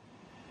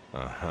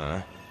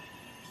 Uh-huh.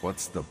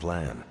 What's the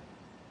plan?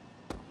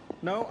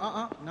 No,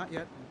 not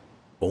yet.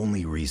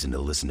 Only reason to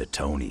listen to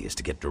Tony is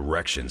to get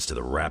directions to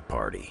the rap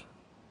party.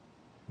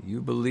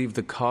 You believe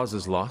the cause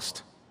is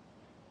lost?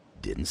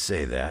 Didn't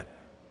say that.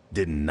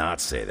 Did not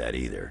say that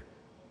either.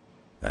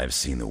 I've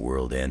seen the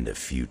world end a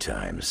few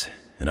times,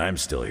 and I'm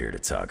still here to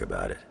talk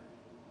about it.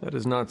 That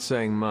is not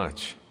saying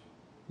much.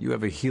 You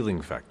have a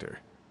healing factor.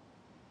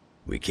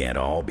 We can't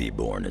all be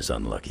born as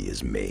unlucky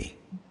as me.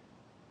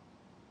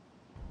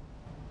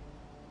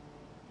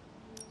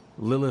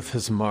 Lilith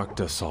has marked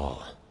us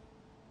all.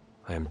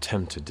 I am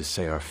tempted to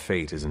say our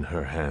fate is in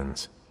her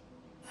hands.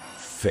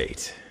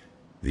 Fate.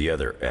 The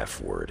other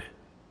F word.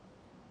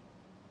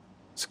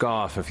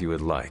 Scoff if you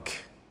would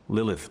like.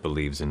 Lilith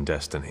believes in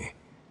destiny.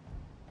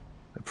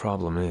 The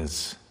problem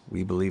is,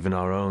 we believe in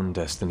our own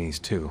destinies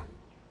too.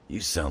 You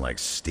sound like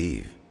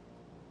Steve.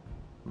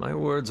 My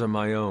words are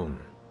my own,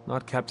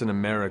 not Captain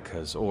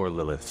America's or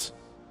Lilith's.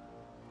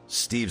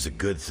 Steve's a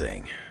good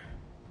thing.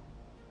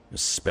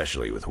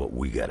 Especially with what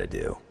we gotta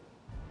do.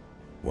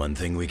 One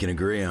thing we can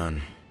agree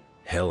on,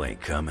 hell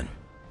ain't coming.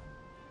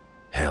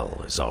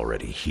 Hell is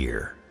already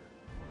here.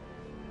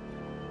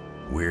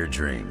 Weird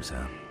dreams,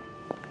 huh?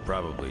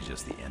 Probably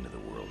just the end of the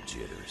world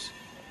jitters.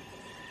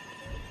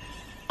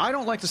 I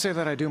don't like to say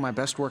that I do my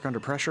best work under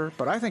pressure,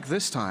 but I think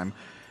this time,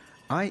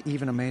 I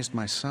even amazed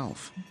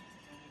myself.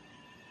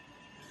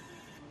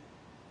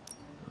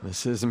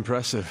 This is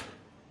impressive.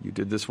 You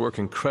did this work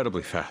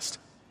incredibly fast.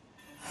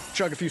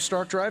 Chug a few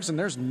Stark drives and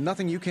there's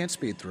nothing you can't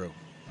speed through.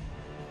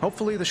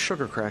 Hopefully the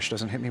sugar crash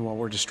doesn't hit me while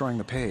we're destroying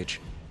the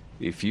page.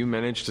 If you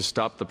manage to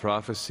stop the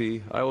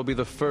prophecy, I will be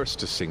the first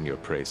to sing your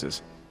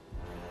praises.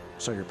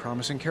 So you're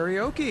promising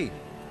karaoke.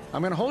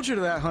 I'm gonna hold you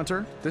to that,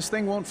 Hunter. This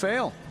thing won't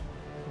fail.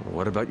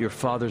 What about your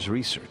father's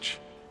research?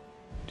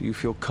 Do you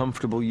feel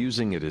comfortable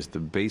using it as the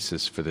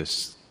basis for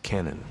this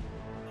canon?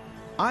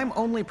 I'm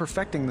only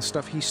perfecting the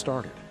stuff he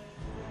started.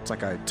 It's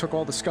like I took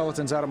all the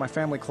skeletons out of my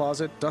family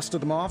closet,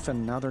 dusted them off,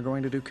 and now they're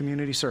going to do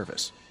community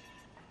service.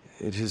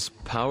 It is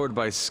powered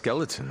by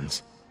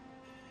skeletons.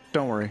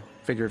 Don't worry,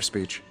 figure of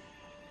speech.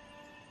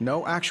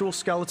 No actual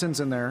skeletons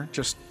in there,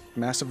 just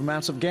massive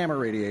amounts of gamma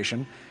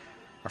radiation.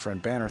 Our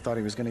friend Banner thought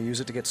he was going to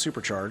use it to get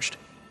supercharged.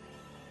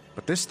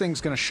 But this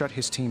thing's going to shut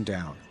his team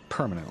down,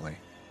 permanently.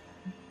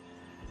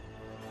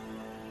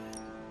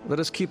 Let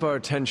us keep our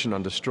attention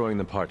on destroying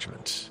the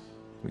parchment.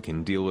 We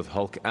can deal with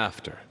Hulk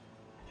after.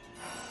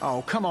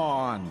 Oh, come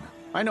on!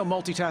 I know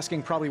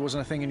multitasking probably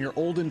wasn't a thing in your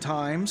olden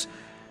times,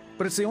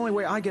 but it's the only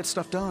way I get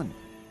stuff done.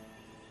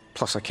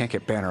 Plus, I can't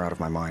get Banner out of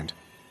my mind.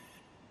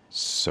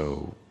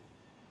 So,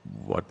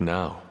 what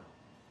now?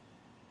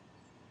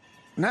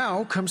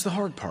 Now comes the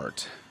hard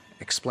part.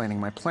 explaining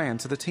my plan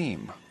to the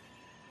team.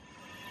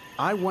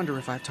 I wonder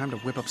if I have time to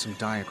whip up some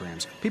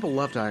diagrams. People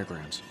love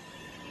diagrams.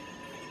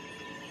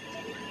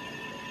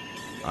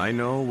 I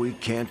know we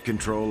can't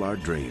control our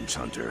dreams,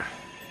 Hunter.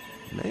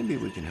 Maybe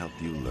we can help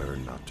you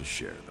learn not to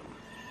share them.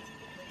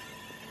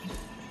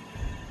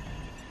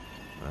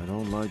 I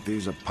don't like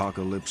these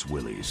apocalypse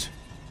willies.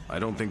 I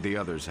don't think the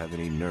others have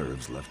any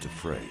nerves left to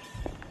fray.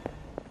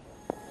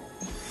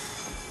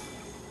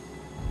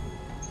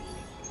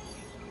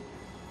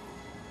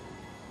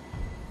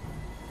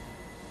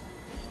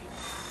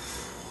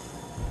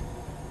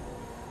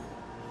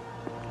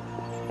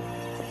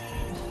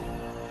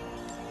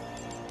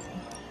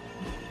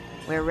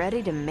 We're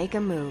ready to make a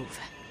move.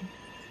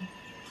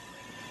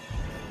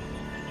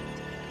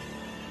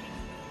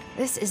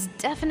 This is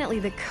definitely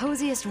the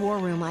coziest war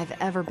room I've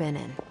ever been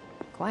in.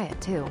 Quiet,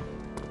 too.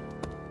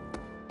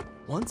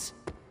 Once,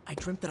 I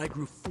dreamt that I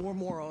grew 4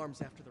 more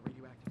arms after the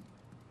radioactive...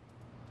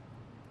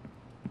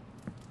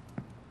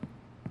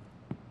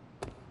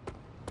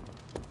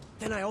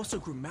 Then I also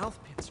grew mouth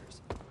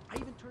pincers. I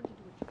even turned into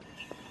a...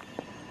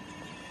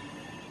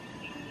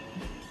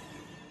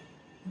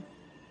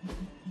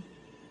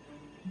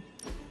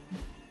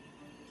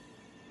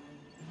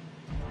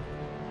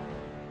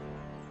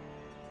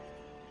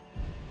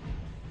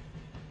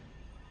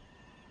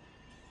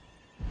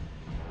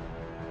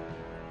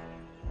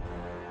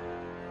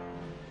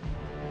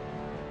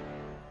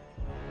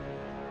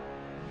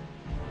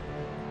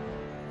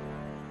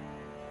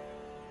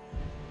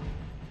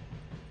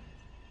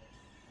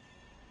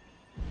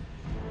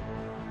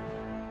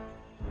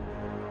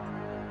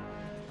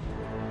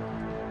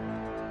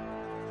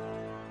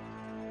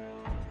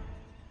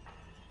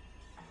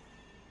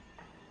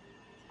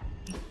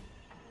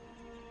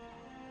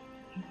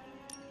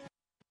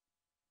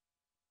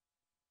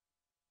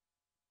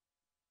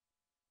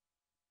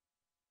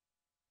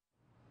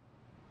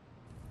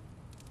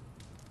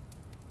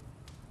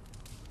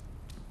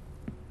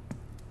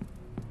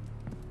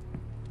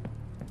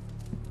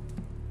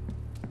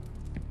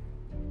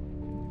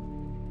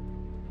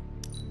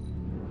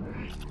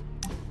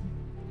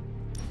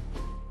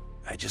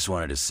 I just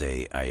wanted to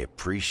say I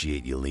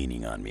appreciate you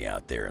leaning on me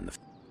out there in the...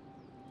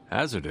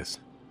 Hazardous?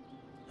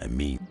 I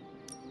mean...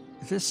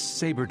 This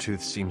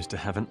saber-tooth seems to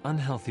have an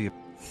unhealthy...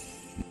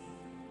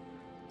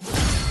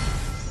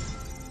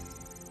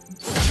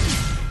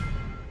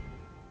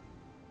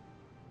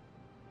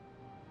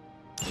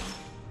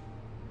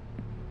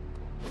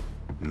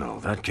 No,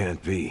 that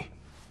can't be.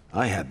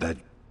 I had that...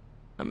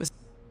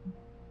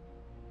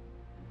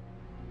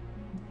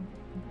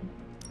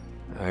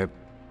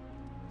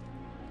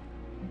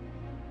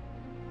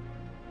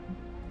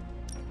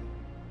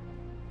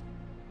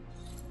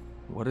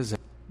 What is it?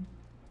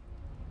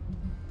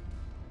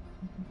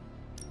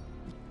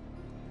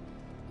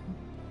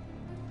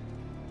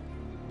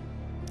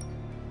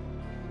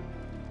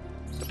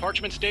 The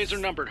parchment's days are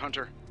numbered,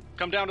 Hunter.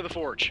 Come down to the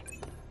forge.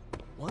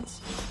 Once,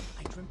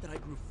 I dreamt that I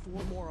grew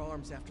 4 more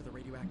arms after the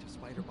radioactive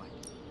spider bite.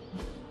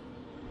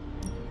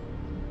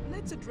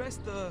 Let's address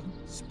the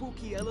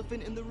spooky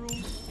elephant in the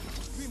room.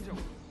 Dream Zone.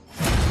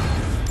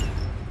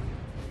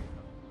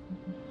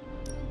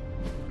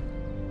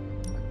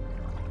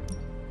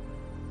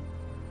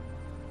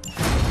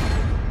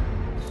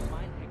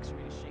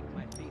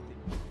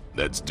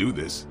 Let's do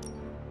this.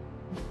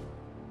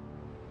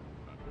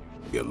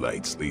 You're a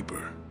light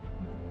sleeper,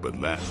 but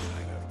last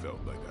night I felt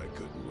like I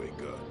couldn't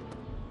wake up.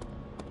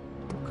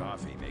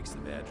 Coffee makes the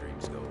bad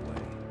dreams go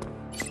away.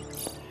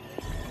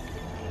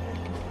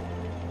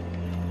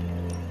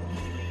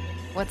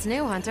 What's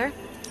new, Hunter?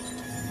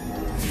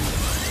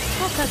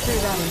 We'll cut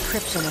through that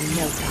encryption in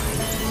no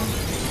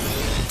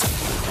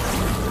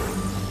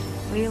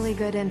time. Really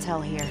good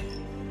intel here.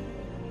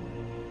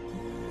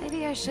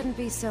 Maybe I shouldn't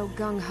be so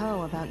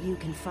gung-ho about you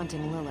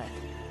confronting Lilith.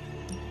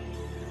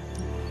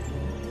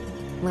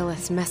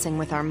 Lilith's messing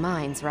with our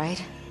minds,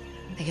 right?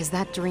 Because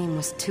that dream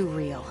was too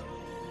real.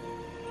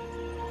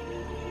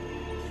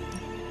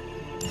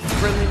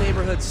 Friendly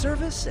neighborhood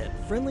service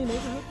at friendly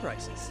neighborhood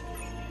prices.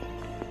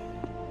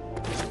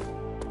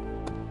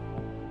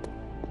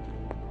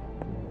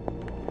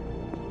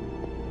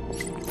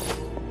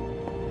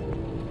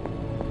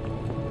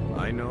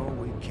 I know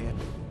we can't...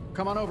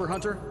 Come on over,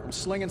 Hunter. I'm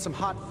slinging some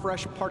hot,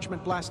 fresh,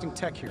 parchment-blasting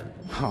tech here.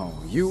 Oh,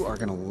 you are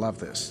gonna love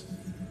this.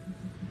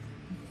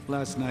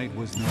 Last night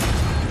was no...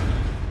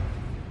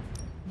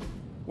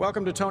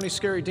 Welcome to Tony's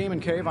Scary Demon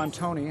Cave. I'm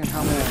Tony, and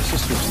how may I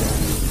assist you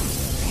today?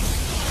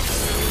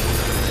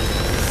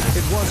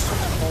 It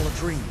was all a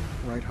dream,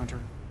 right, Hunter?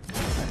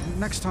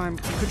 Next time,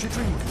 could you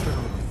dream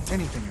clearly?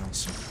 Anything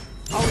else?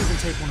 I'll even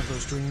take one of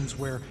those dreams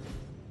where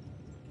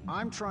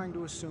I'm trying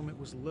to assume it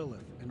was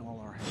Lilith in all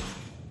our heads.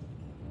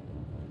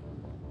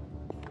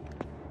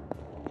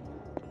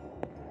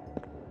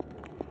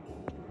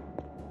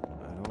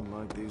 I don't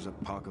like these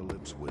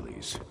apocalypse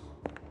willies.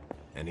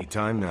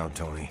 Anytime now,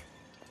 Tony.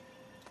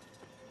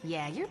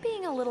 Yeah, you're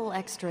being a little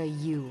extra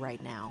you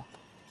right now.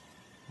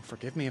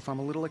 Forgive me if I'm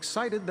a little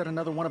excited that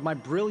another one of my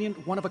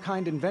brilliant,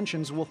 one-of-a-kind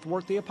inventions will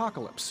thwart the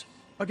apocalypse.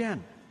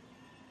 Again.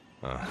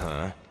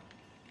 Uh-huh.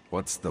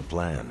 What's the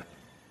plan?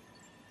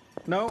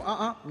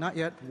 No, not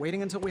yet.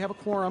 Waiting until we have a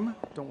quorum.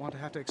 Don't want to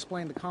have to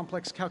explain the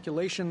complex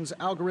calculations,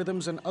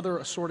 algorithms, and other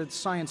assorted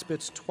science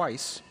bits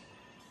twice.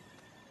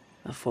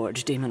 The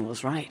Forge Demon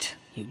was right.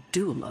 You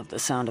do love the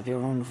sound of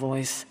your own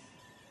voice.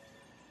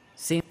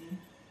 See?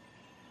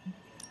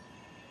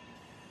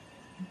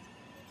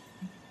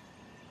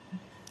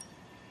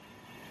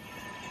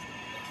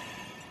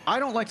 I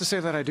don't like to say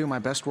that I do my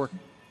best work.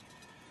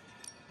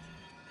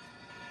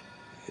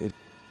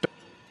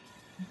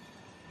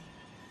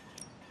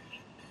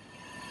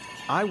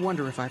 I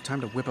wonder if I have time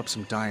to whip up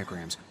some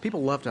diagrams.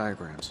 People love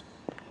diagrams.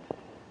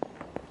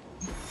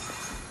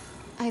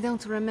 I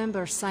don't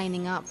remember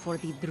signing up for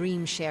the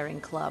Dream Sharing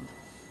Club.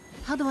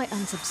 How do I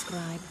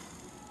unsubscribe?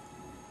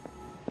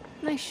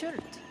 Nice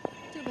shirt.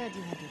 Too bad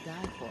you had to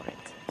die for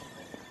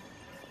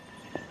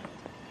it.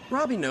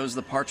 Robbie knows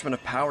the Parchment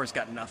of Power's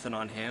got nothing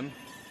on him.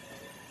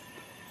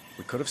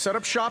 We could have set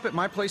up shop at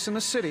my place in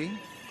the city.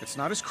 It's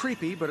not as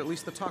creepy, but at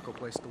least the taco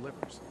place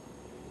delivers.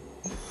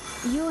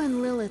 You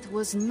and Lilith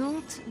was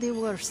not the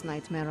worst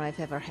nightmare I've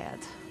ever had.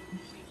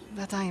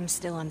 But I am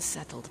still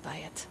unsettled by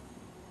it.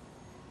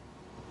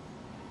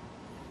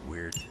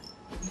 Weird.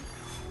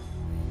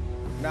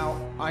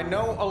 Now, I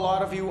know a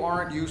lot of you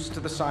aren't used to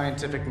the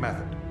scientific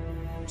method.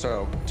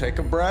 So, take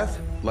a breath,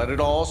 let it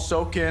all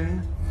soak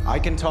in. I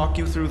can talk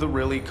you through the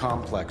really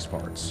complex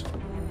parts.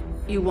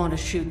 You want to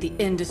shoot the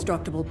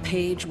indestructible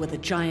Page with a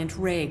giant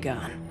ray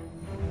gun.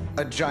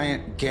 A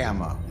giant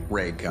gamma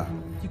ray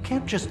gun. You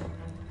can't just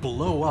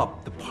blow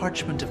up the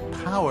Parchment of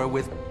Power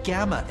with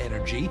gamma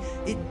energy.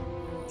 It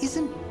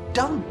isn't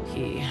done.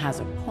 He has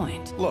a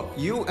point. Look,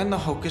 you and the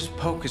Hocus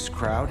Pocus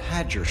crowd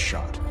had your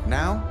shot.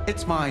 Now,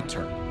 it's my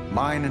turn.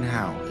 Mine and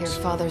Howard's.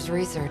 Your father's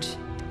research.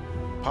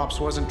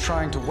 Pops wasn't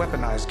trying to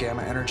weaponize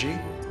gamma energy.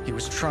 He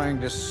was trying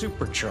to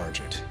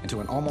supercharge it into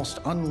an almost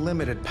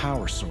unlimited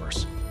power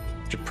source.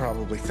 Should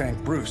probably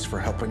thank Bruce for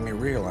helping me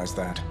realize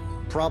that.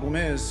 Problem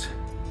is,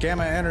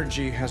 gamma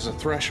energy has a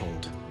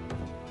threshold.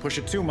 Push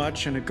it too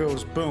much and it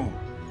goes boom.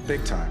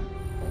 Big time.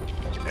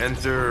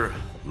 Enter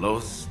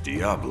Los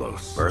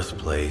Diablos.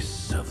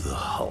 Birthplace of the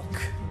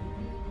Hulk.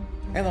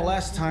 And the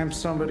last time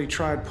somebody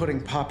tried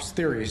putting Pop's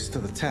theories to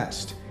the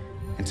test,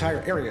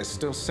 entire area is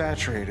still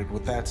saturated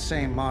with that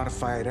same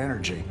modified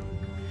energy.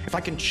 If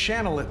I can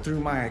channel it through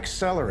my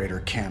accelerator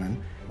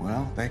cannon,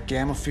 well, that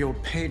gamma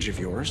field Page of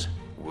yours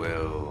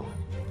will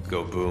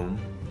go boom.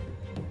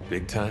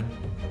 Big time?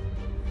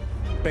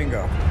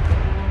 Bingo.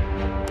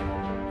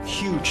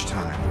 Huge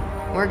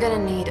time. We're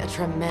gonna need a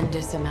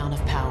tremendous amount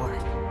of power.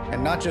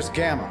 And not just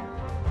gamma.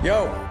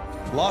 Yo,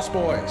 Lost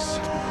Boys.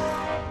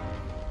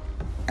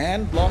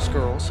 And Lost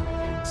Girls,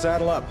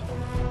 saddle up.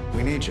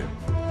 We need you.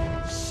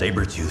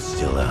 Sabretooth's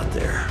still out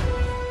there.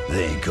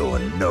 They ain't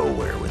going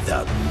nowhere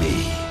without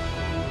me.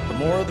 The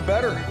more the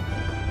better.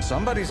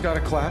 Somebody's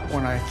gotta clap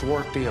when I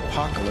thwart the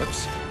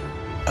apocalypse.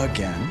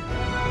 Again.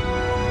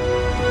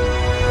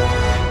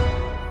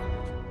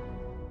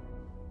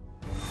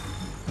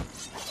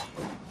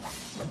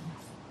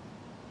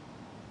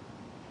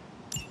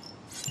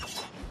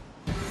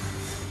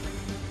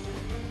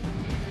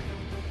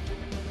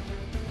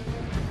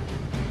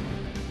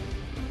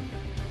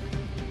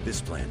 This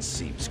plan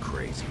seems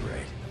crazy,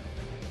 right?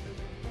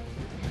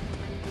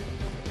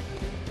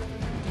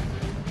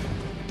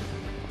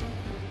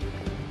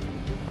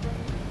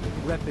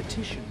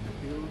 Repetition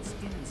builds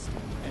instinct,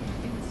 and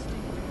instinct.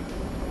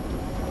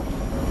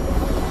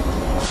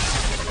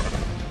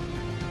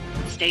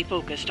 Stay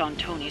focused on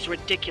Tony's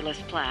ridiculous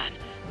plan.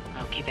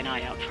 I'll keep an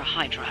eye out for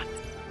Hydra.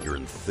 Your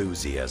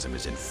enthusiasm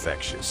is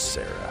infectious,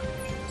 Sarah.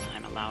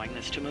 I'm allowing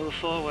this to move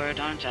forward,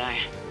 aren't I?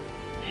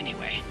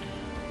 Anyway,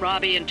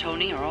 Robbie and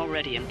Tony are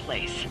already in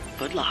place.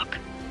 Good luck.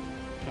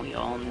 We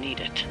all need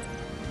it.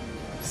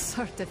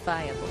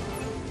 Certifiable.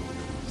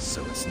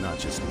 So it's not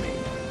just me.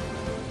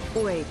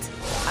 Wait,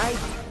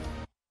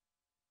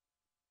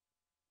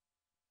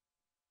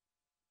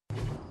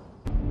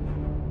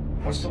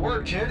 What's the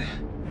word, kid?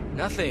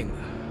 Nothing.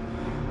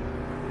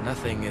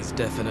 Nothing is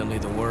definitely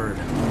the word.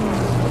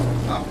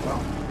 Oh,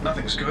 well,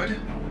 nothing's good.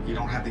 You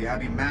don't have the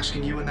Abbey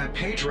masking you in that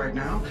Page right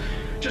now.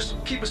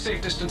 Just keep a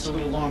safe distance a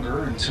little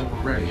longer until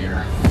we're ready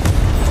here.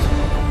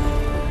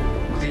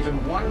 With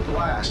even one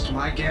blast,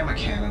 my gamma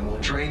cannon will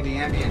drain the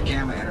ambient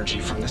gamma energy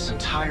from this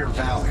entire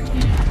valley.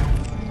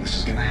 This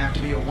is gonna have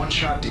to be a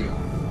one-shot deal.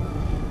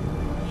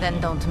 then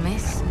don't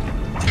miss.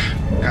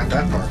 Got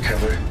that part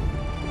covered.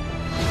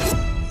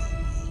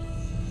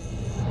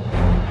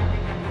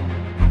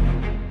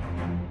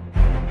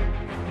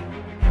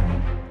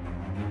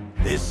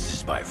 This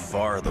is by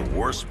far the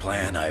worst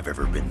plan I've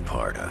ever been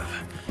part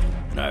of.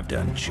 And I've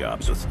done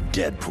jobs with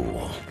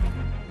Deadpool.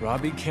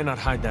 Robbie cannot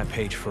hide that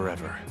Page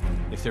forever.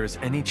 If there is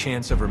any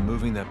chance of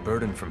removing that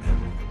burden from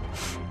him...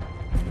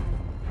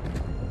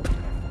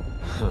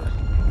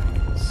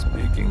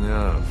 Speaking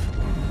of...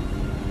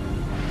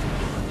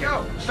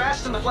 Yo,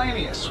 Fast and the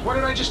Flamius, what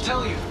did I just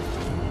tell you?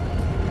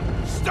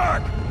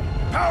 Stark!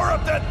 Power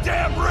up that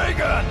damn ray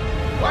gun!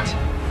 What?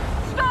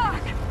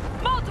 Stark!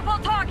 Multiple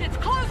targets! targets!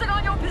 Close it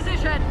on your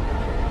position!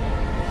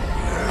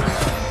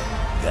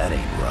 That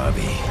ain't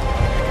Robbie.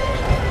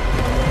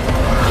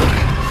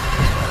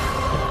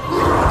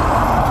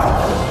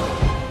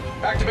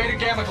 Activated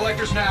gamma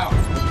collectors now.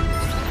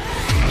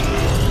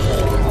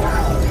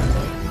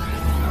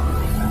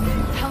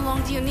 How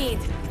long do you need?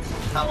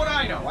 How would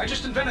I know? I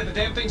just invented the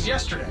damn things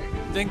yesterday.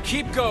 Then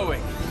keep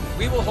going.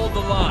 We will hold the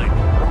line.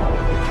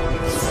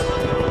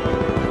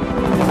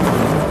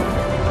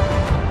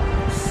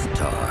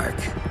 Stark.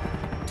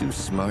 Too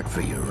smart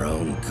for your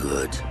own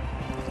good.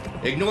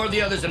 Ignore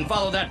the others and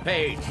follow that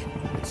page.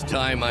 It's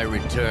time I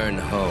return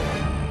home.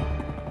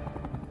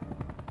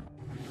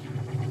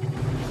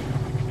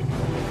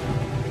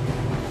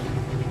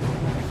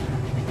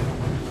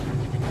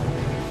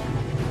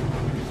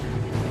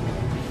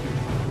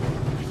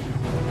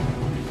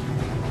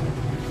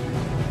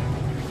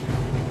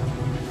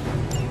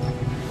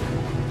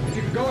 If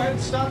you could go ahead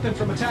and stop them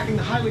from attacking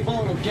the highly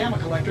volatile gamma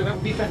collector, that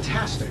would be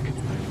fantastic.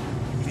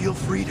 Feel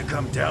free to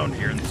come down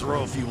here and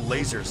throw a few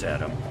lasers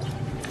at him.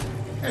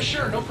 Yeah,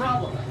 sure, no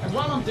problem. And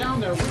while I'm down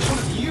there, which one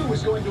of you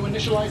is going to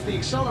initialize the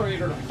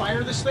accelerator to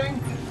fire this thing?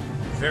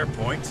 Fair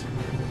point.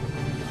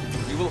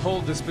 We will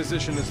hold this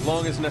position as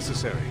long as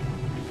necessary.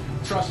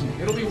 Trust me,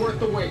 it'll be worth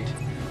the wait.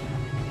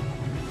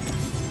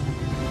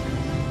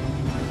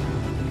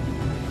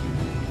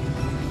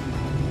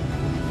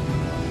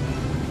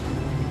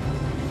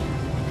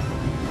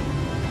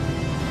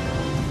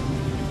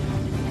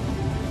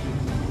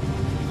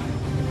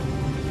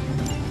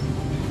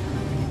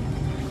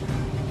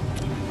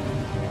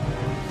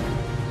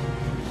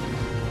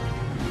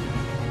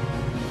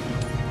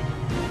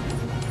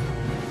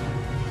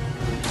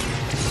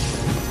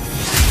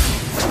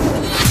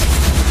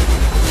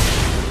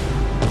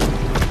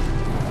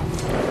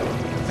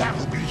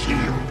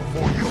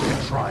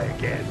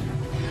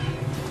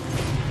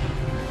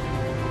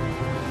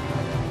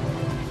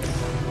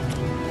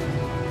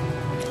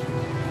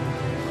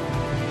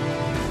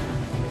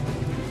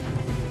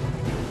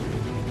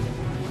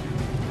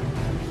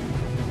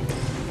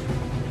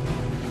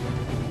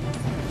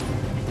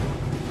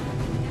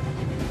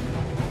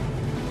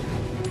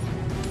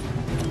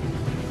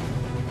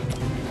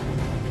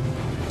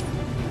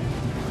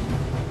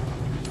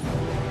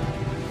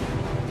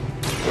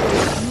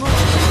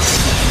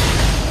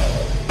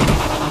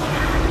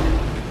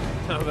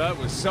 That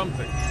was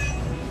something.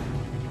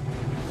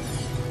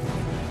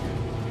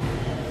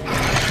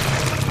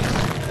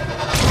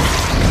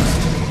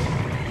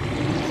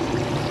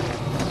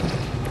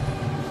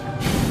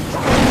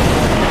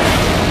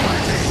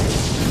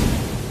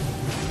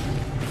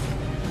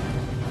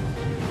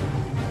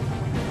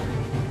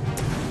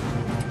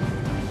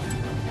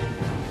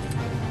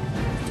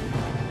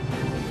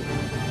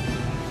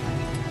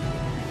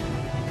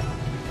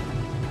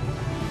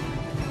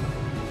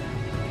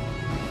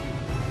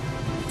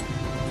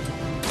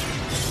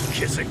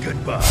 Kiss it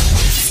goodbye.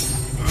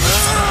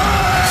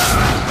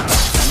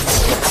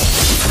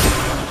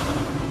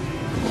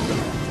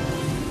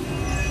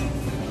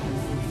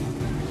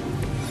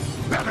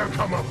 Better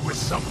come up with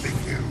something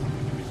new.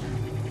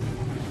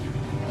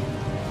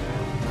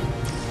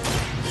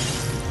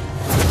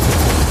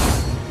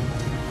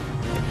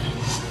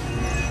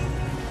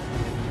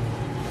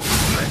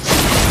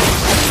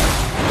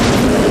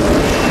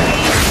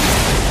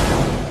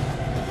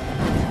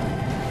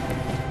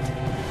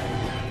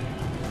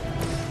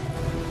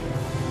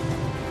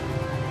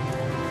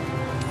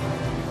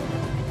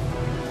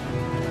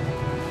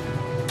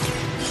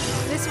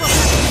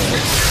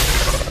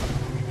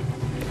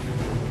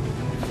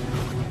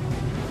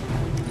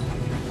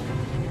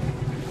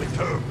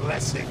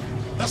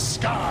 The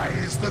sky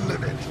is the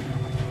limit.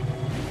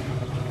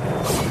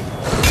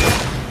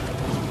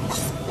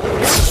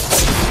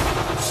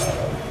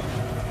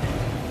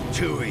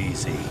 Too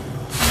easy.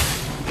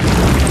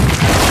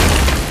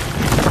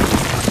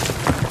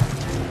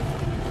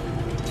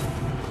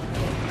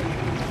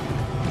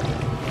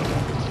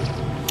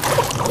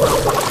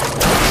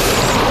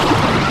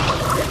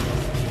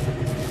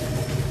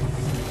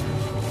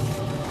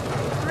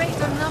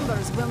 Greater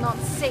numbers will not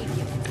save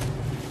you.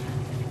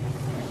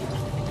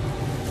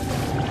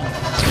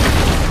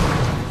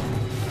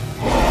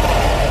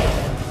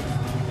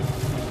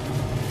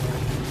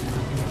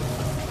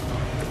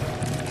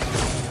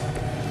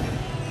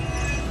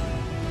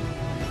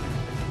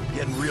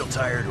 Getting real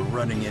tired of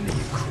running into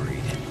you,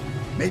 Creed.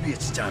 Maybe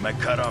it's time I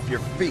cut off your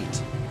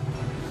feet.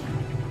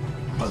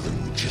 Mother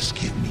would just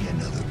give me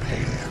another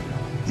pair.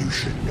 You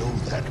should know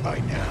that by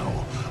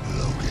now,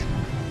 Logan.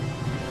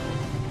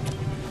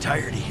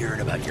 Tired of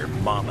hearing about your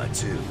mama,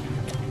 too.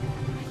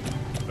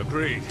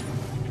 Agreed.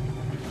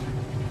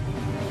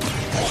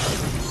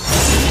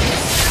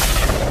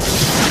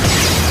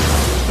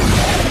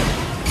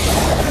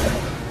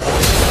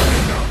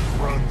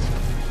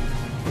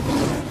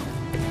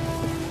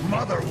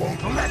 Mother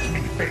won't let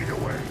me fade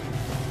away.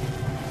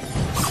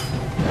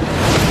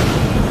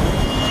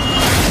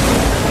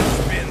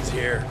 Spins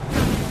here.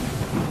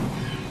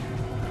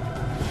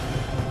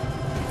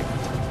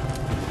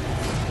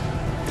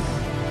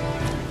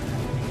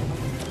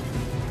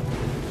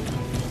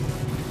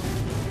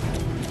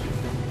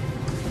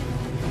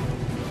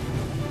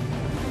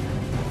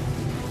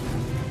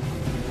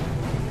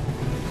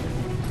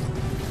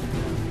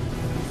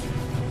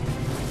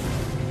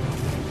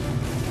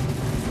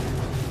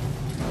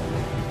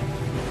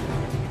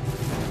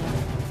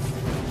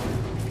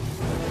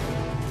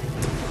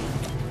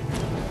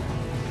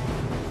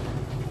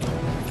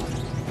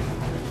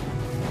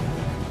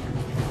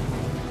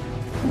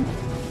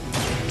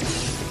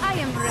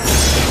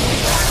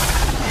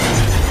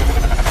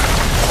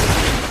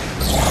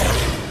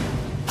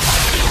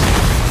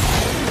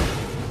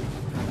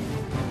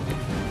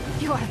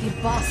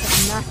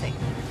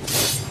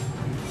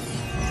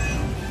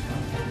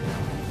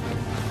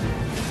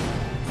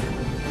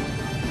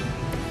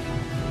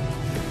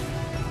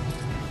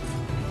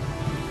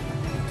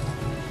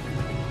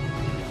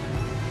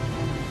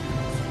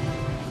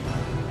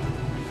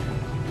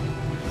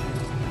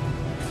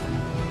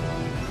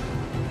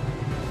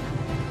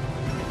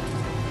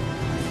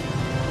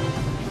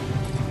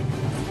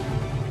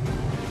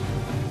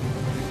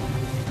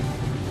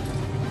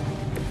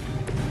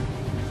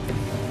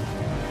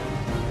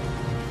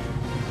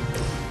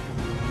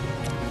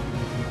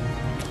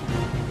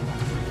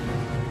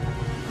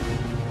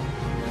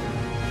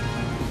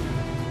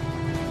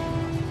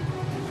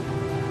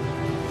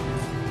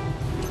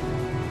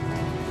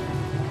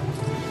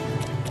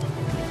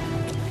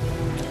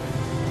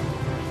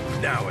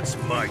 Now it's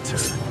my turn.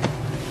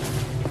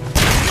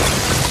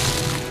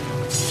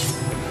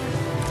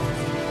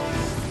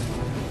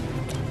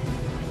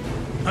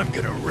 I'm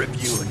gonna rip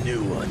you a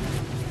new one.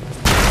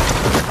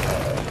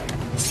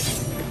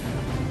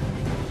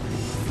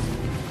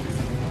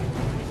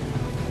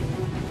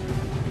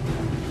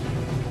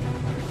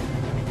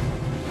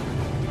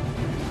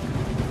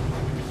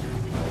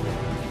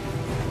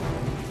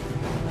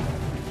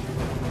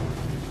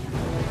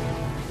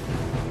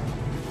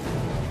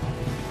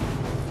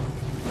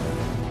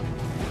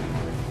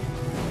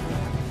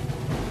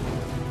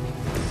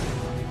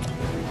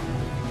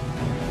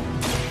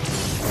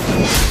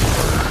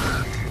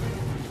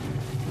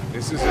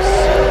 This is a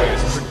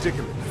serious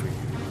predicament for you.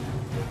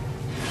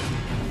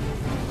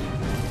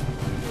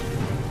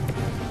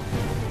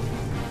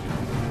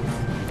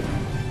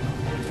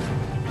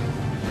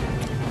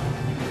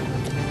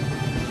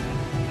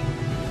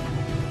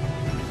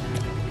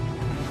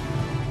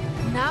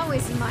 Now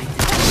is my turn.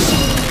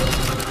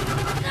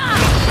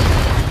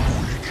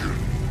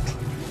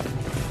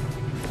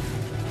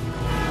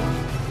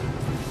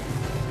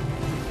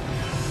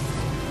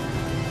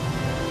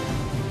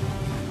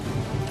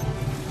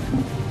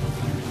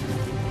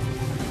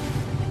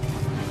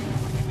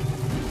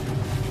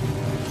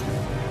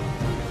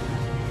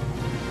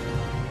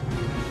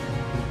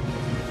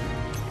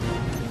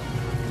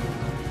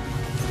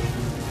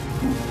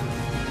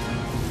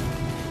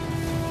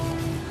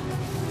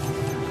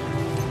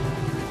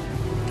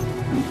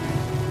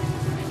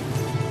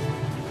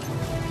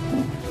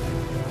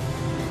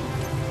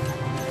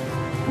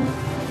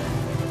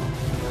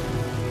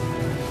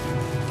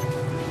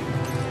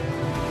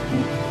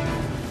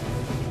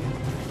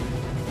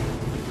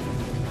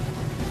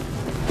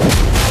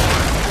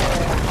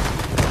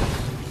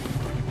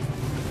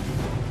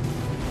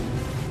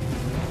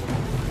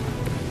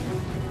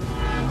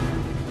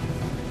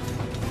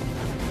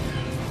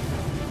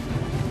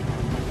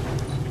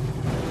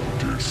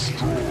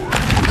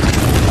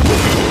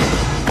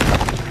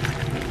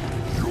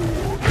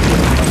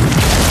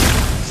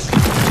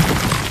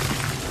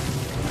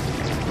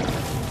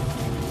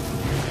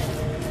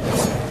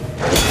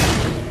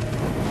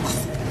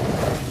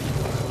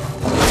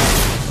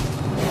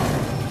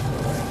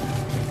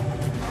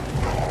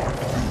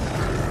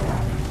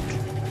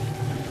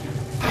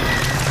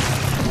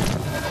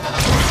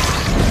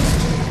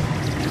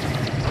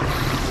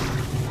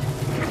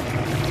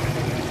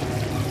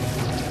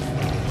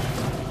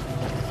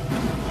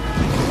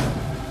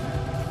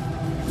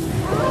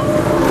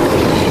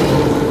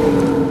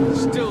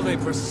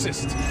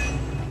 Persist.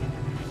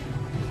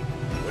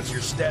 What's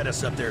your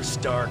status up there,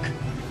 Stark?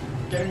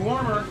 Getting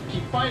warmer.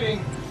 Keep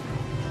fighting.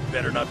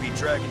 Better not be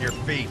dragging your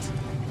feet.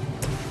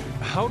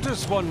 How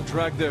does one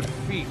drag their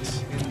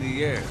feet in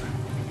the air?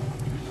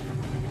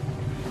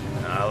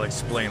 I'll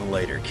explain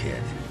later,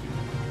 kid.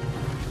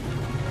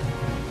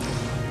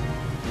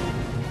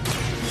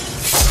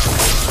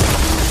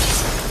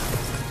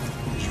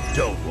 You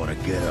don't want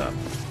to get up.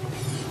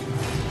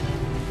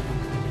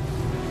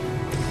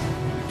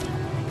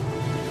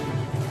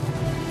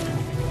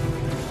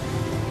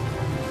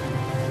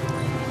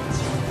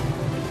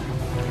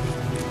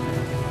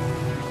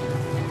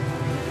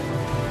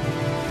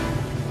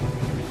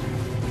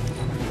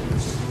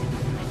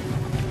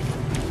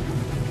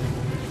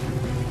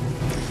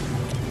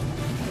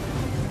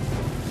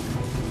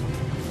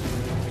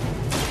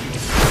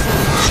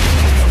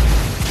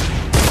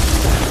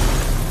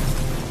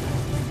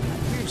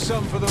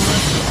 Some for the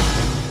rest.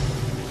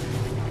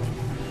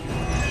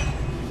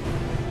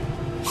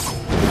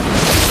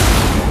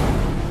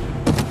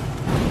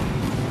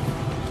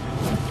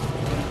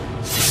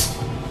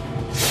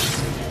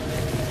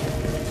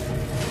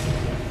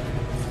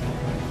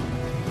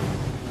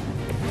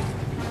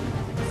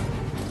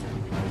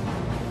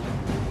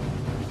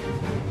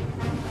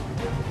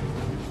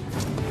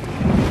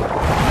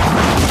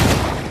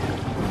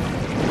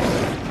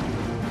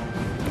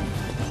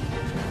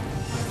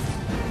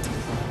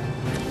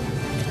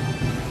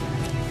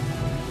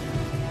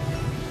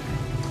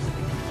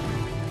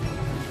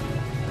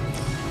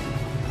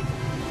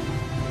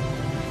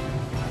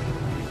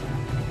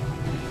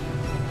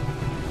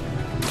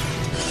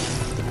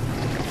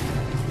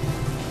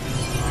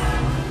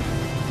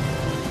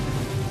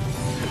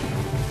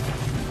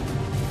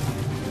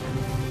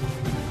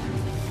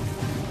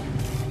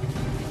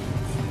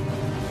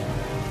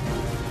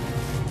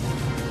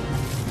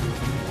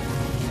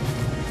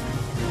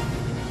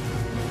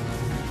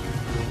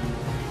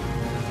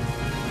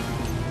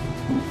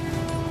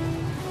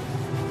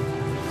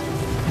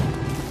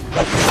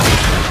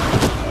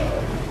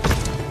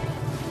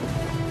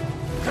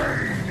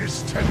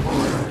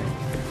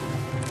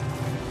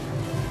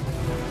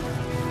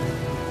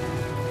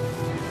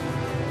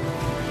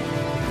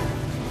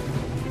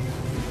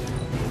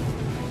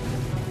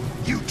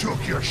 You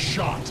took your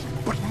shot,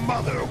 but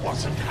Mother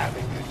wasn't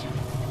having it.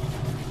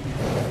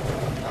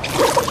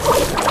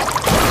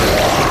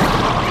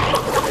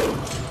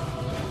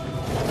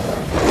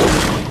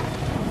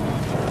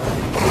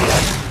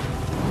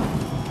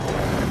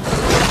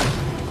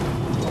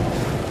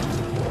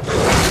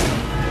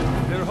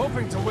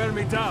 hoping to wear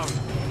me down.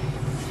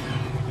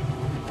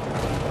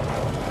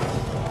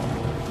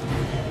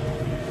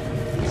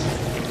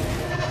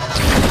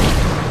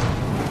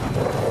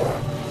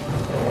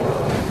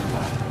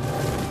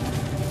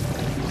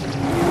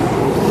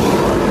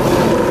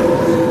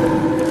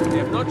 They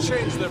have not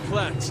changed their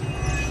plans.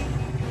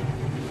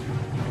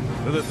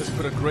 Lilith has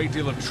put a great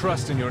deal of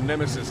trust in your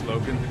nemesis,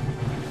 Logan.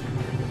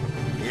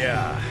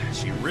 Yeah,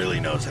 she really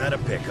knows how to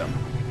pick 'em.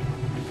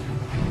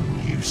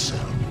 You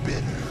sound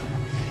bitter.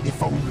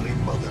 If only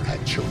Mother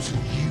had chosen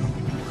you,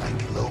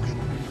 Hank Logan.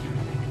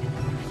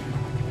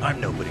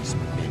 I'm nobody's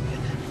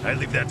minion. I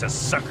leave that to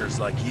suckers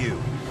like you.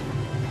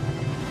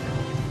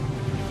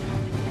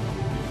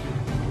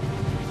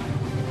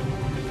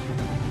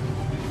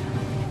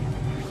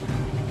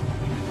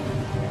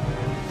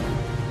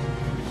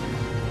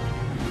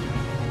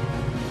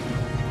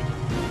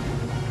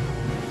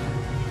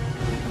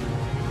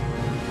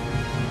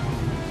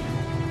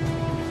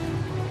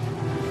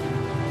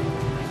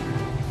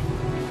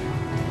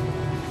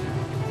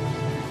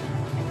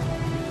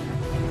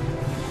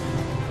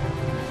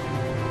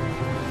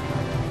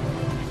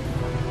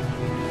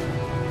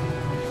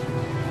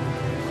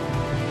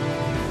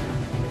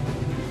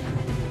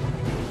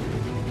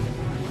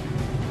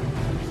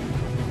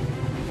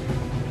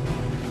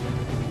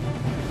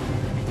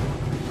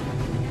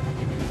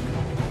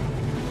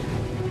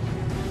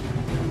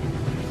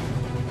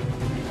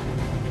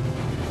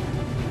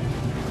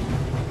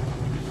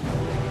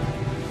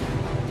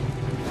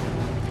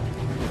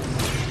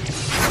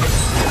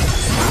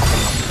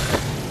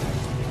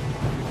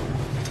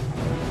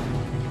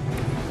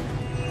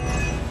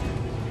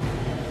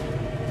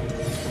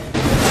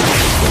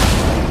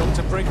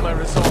 My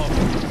resolve.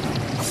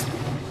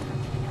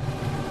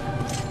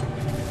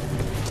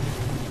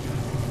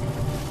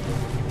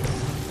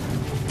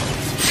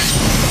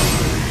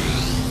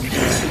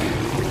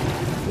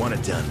 Want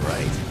it done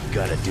right,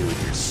 gotta do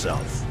it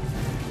yourself.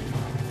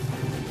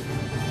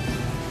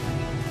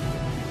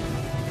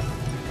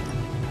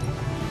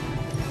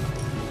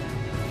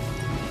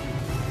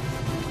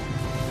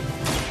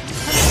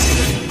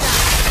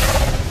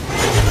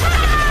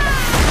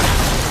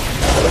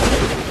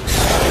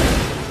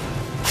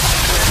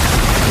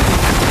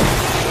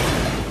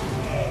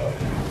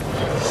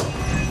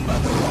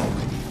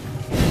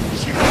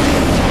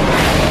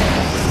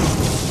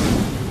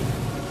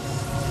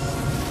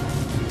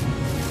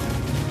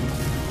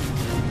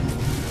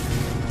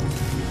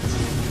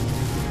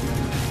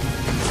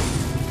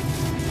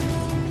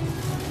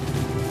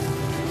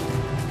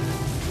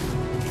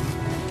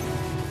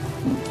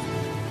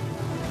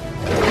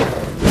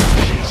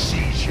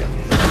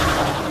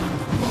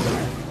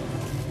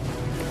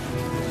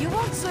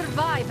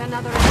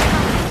 Another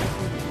encounter.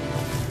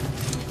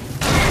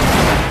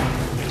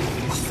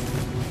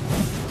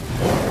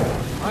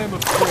 I am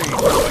afraid.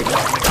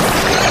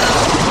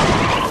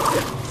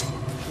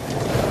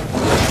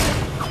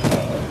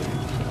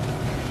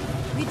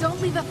 We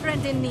don't leave a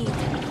friend in need.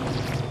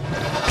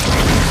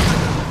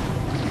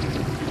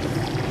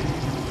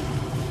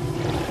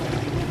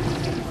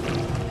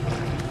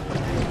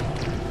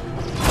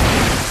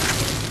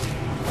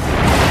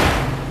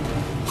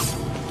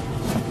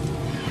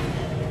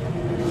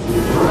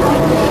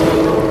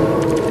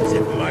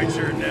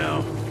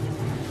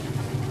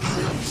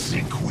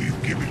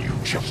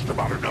 Just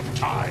about enough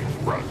time,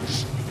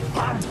 Runs.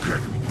 I'm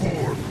getting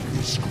bored with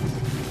this group.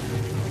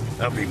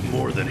 I'll be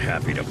more than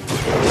happy to put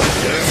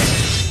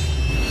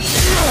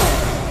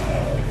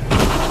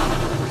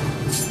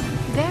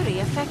Very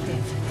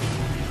effective.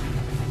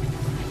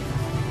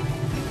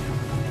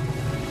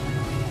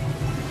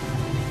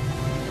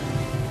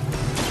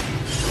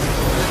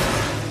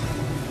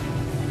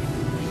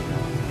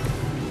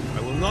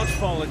 I will not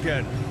fall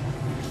again.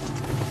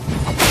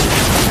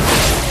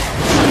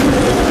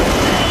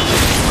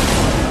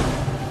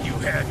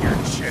 had your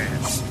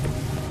chance.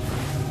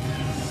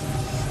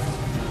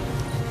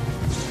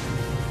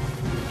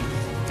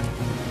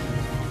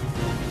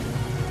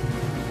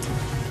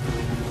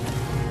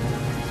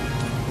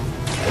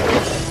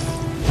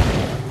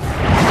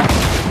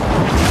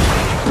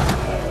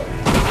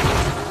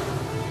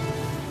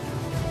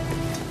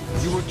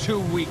 You were too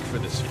weak for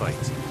this fight.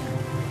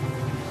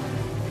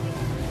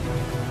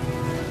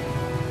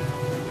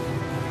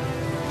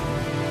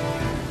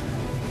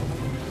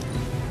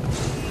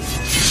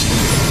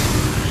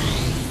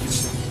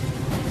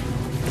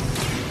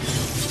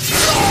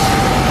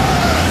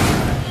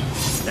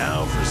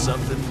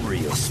 Something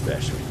real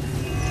special.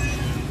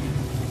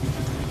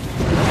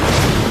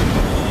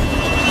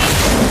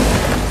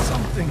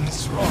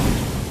 Something's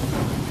wrong.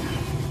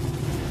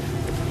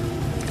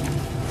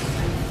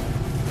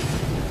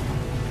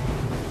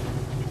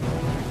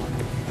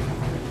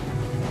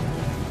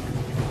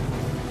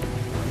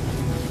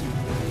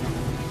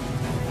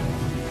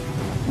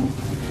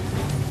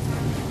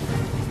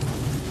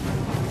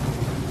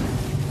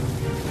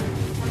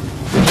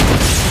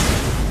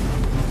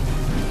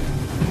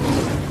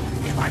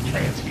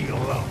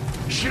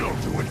 She'll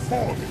do it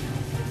for me.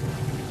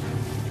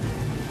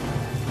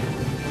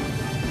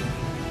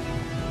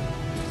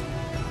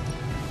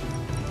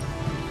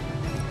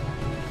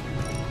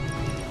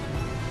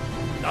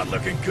 Not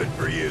looking good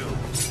for you.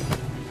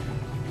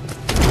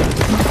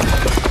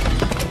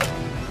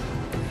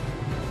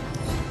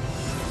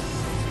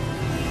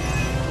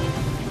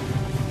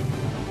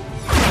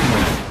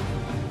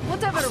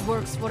 Whatever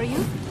works for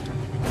you.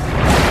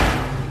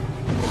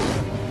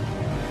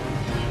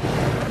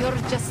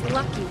 You're just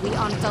lucky we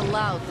aren't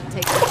allowed to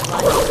take your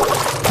life.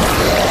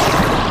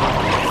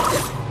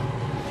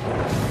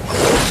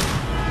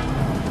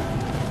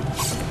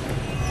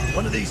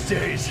 One of these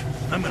days,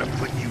 I'm gonna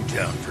put you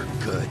down for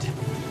good.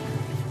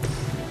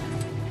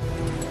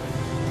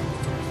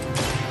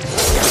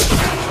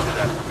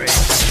 That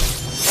face.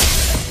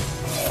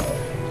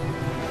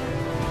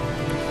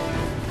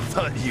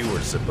 Thought you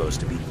were supposed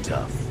to be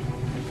tough.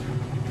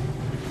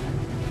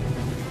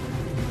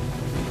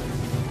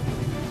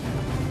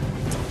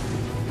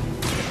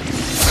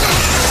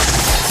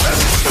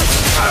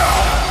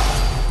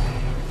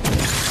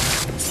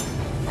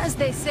 As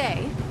they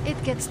say,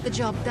 it gets the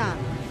job done.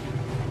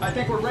 I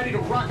think we're ready to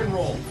rock and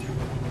roll.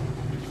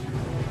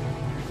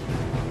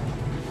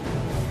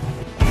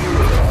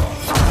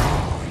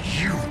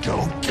 You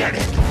don't get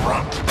it,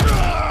 Rump.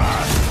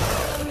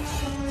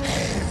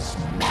 There's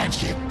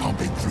magic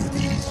pumping through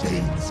these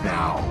veins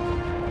now.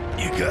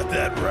 You got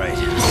that right.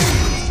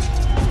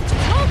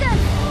 Hold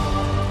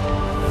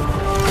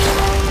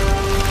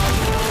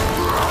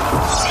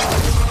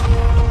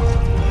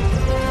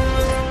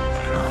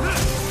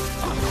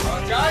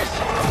Guys,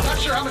 I'm not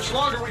sure how much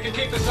longer we can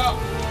keep this up.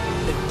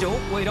 Then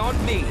don't wait on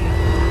me.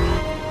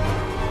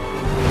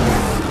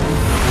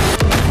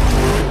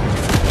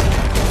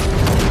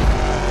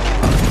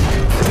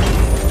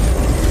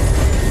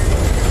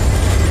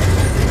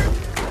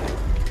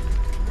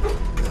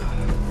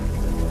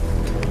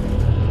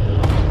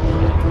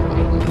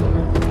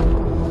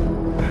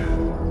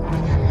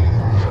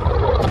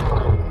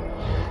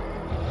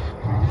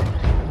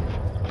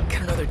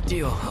 Got another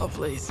deal. Oh,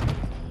 please.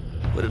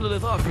 What did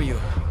Lilith offer you?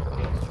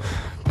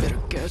 Better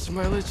gas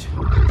mileage?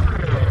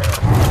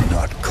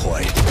 Not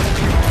quite.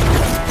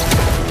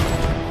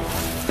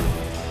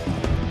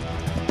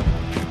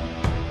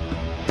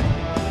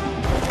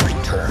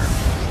 Return.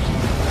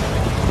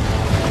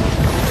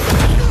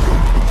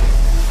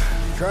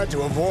 Tried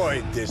to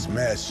avoid this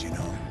mess, you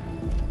know.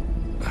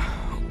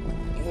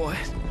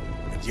 What?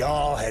 But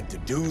y'all had to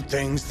do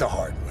things the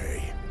hard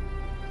way.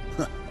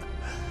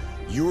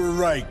 You were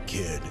right,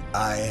 kid.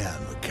 I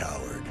am a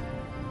coward.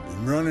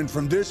 Been running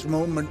from this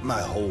moment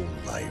my whole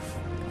life.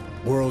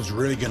 World's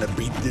really gonna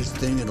beat this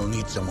thing, it'll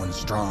need someone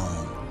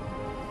strong.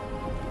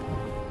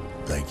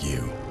 Like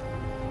you.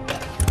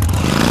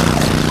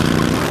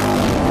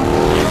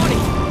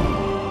 Johnny!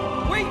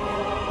 Wait!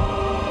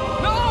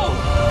 No!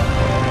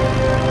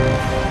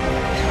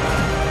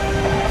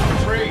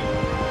 3,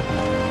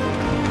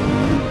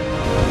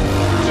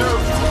 2,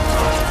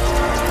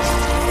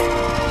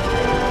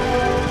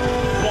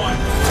 1.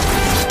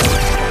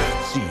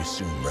 See you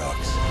soon,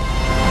 Rocks.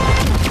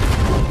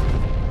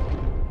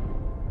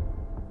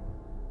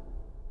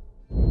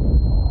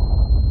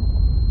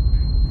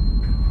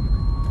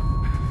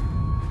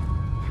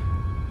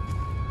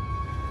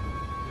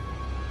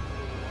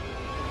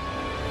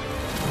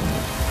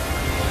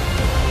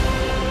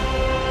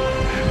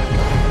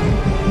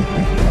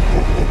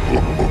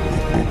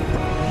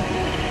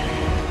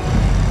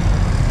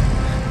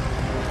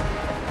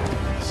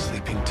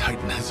 Sleeping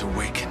Titan has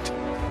awakened.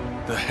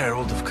 The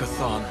Herald of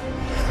Cthon.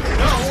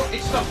 No,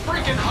 it's the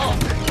freaking Hulk!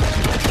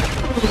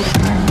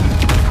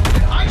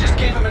 I just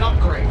gave him an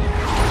upgrade.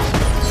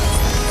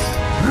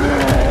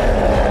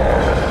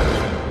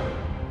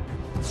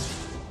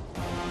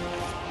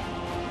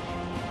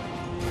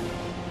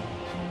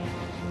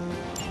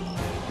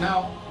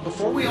 Now,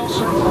 before we all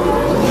start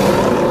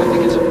I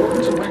think it's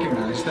important to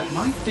recognize that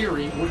my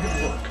theory would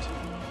have worked.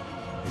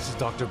 This is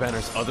Dr.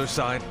 Banner's other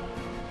side?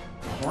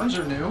 The horns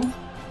are new.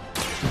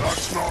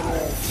 That's not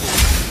all.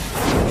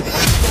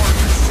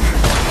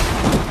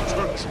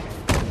 Potential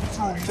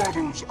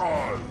through Mother's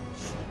eyes.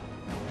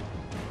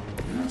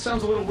 That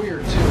sounds a little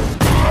weird, too.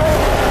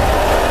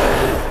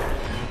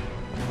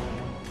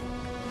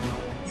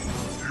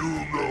 You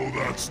know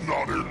that's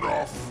not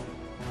enough.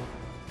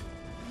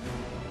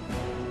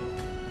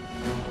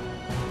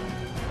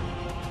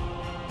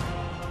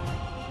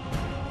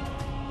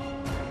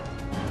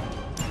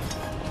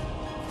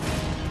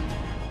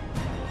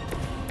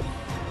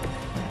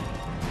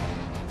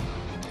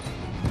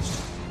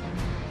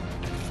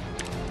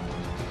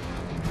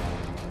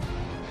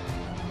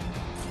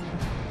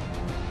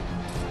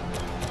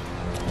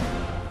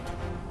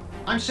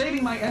 I'm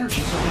saving my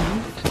energy so I can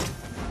move it.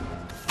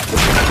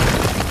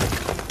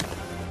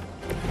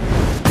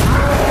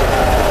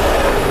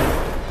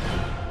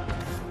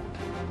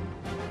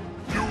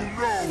 You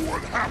know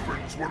what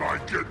happens when I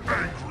get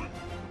angry.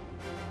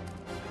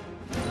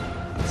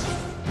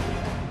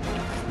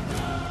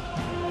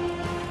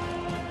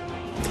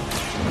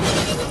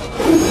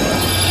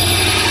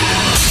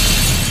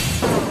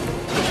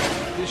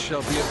 This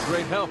shall be of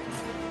great help.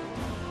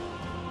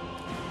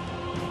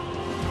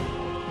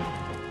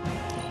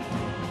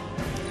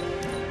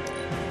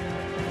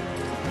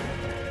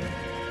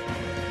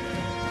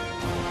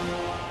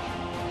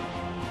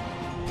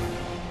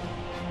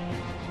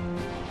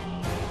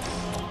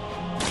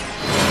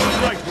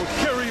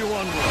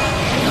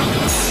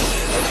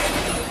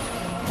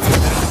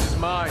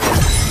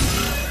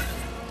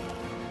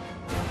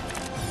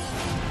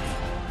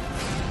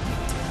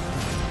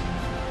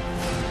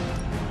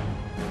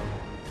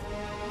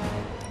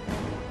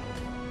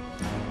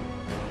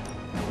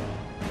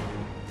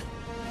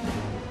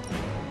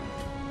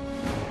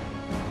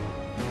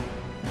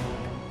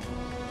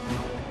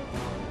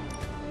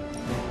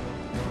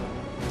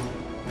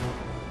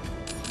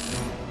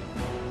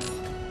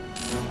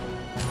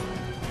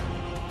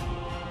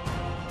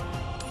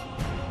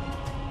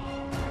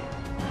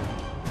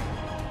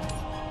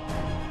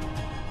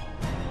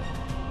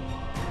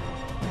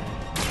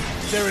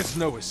 There is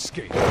no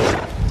escape. It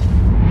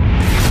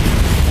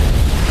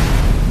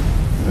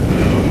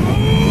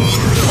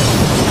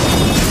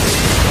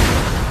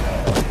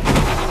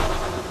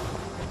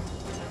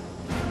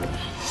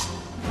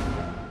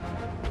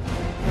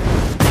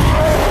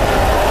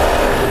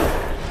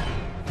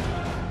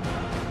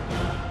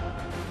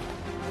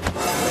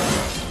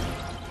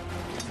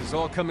is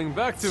all coming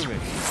back to me.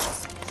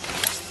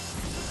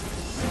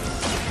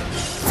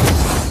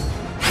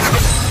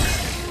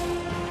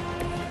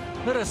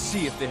 Let us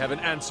see if they have an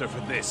answer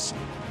for this.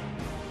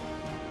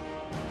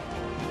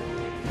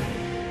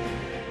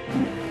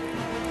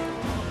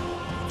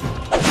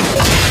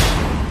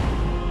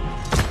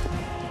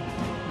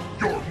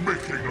 You're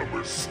making a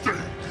mistake.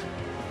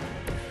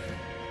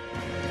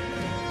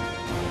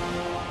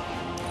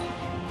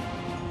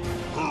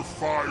 Her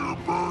fire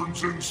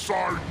burns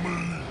inside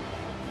me.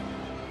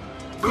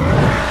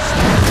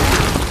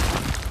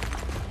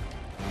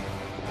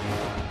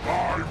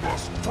 I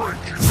must break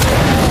it.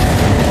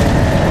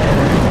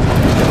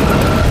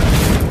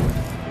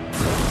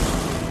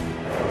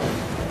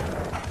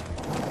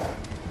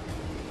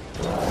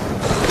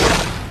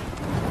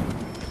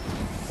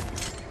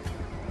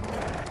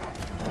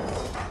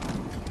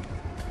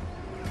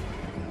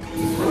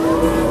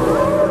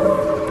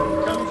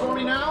 Coming for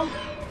me now?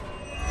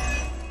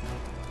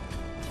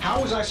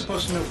 How was I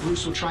supposed to know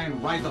Bruce would try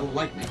and ride the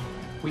lightning?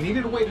 We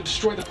needed a way to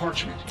destroy the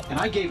parchment, and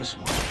I gave us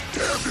one.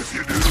 Damned if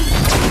you do,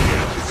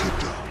 damned if you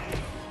don't.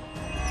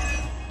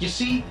 You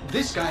see,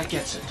 this guy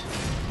gets it.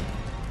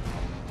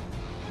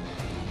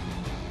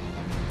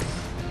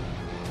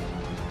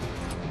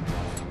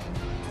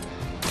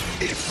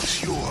 It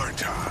was your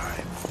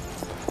time.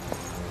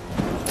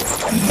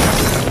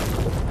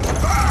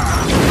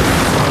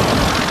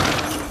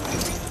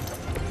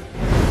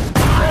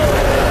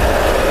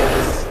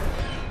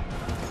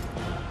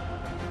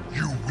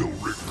 You will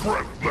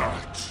regret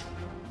that.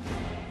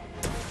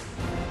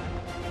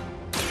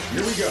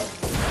 Here we go.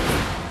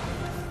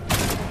 I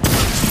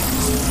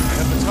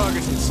have the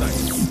target in sight.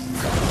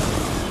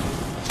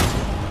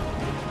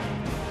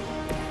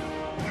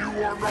 You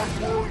are not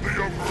worthy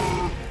of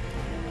her.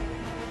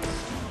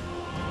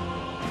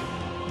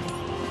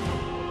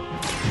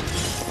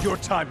 Your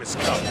time has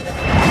come.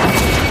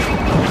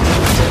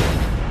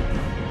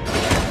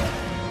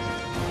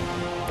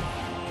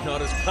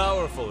 Not as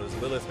powerful as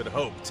Lilith had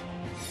hoped.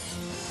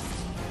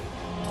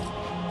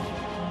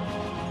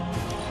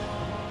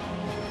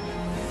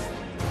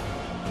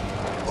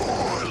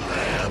 More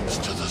lambs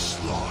to the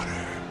slaughter.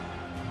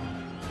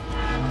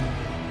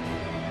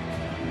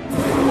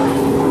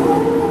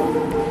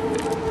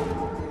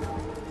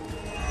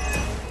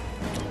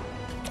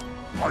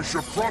 I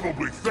should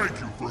probably thank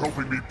you for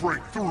helping me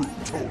break through,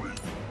 Tony.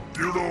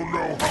 You don't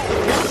know how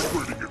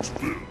frustrating it's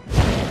been.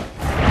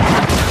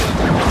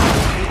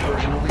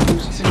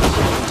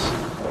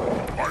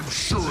 I'm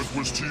sure it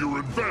was to your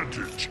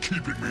advantage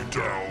keeping me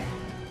down.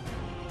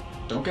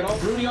 Don't get all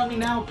broody on me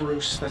now,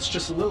 Bruce. That's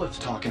just Lilith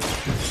talking.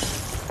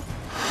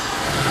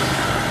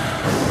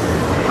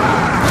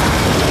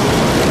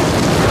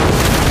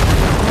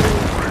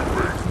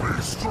 Make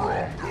me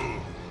stronger.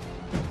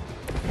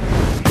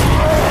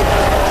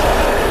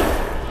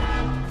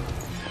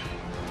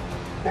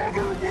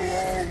 Mother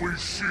will always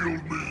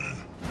shield me.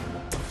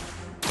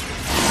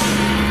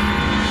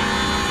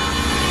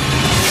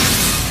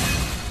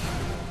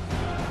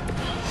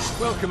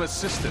 Welcome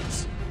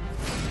assistance.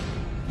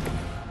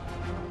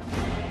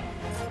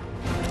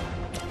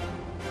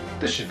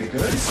 This should be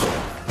good.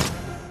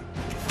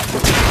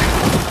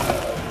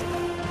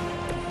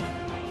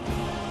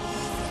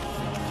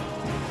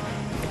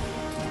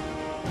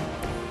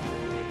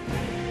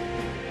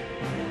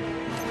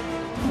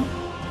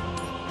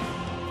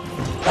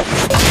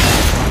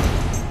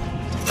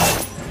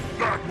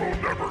 That will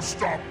never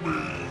stop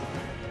me.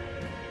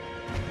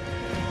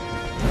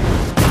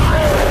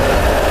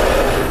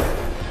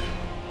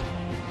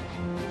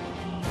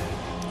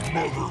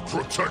 Mother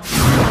protect me.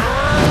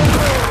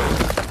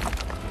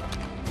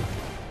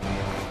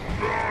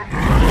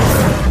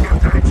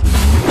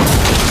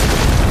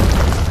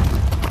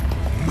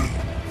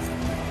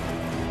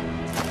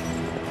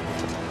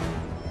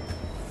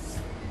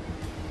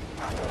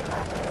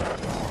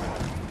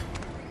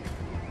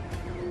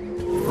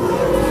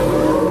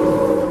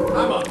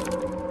 I'm up.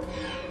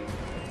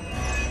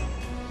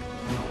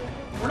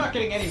 We're not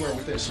getting anywhere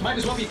with this. Might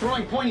as well be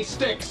throwing pointy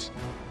sticks.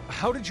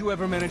 How did you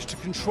ever manage to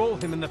control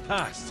him in the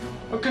past?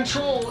 Well,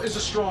 control is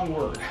a strong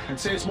word. I'd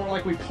say it's more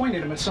like we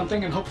pointed him at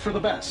something and hoped for the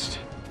best.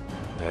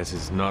 That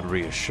is not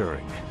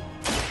reassuring.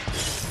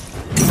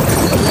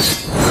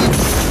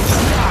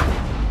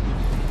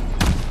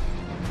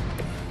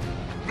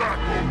 That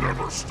will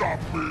never stop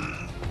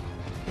me.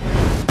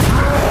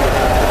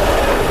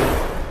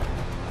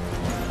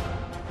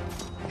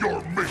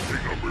 You're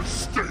making a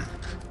mistake.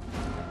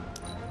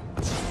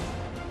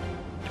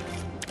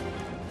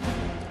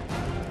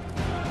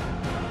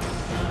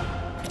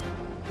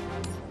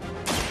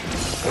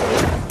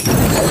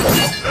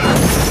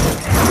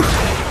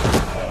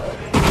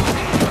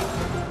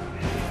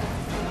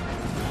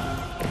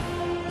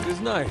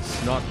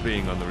 nice not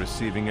being on the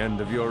receiving end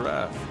of your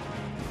wrath.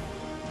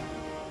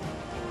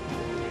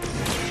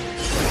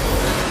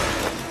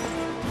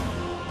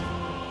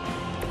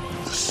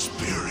 The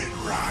spirit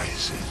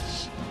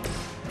rises.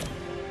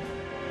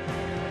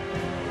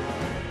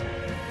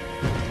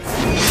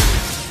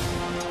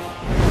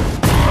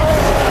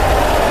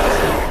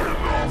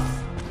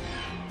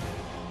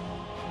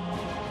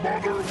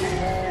 Mother will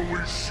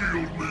always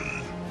shield me.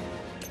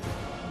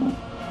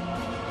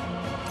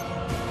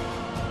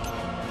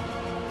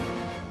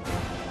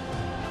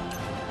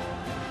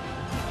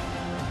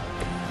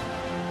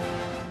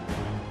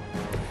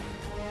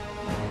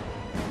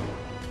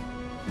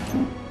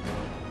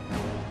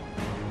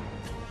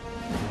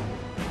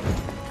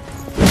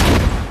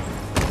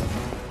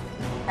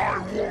 I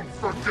won't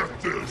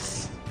forget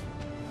this.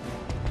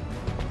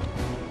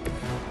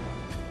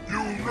 You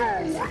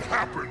know what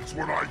happens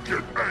when I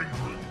get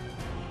angry.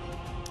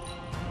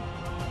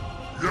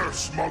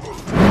 Yes, Mother.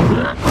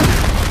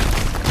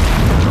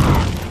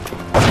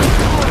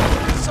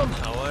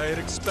 Somehow I had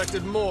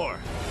expected more.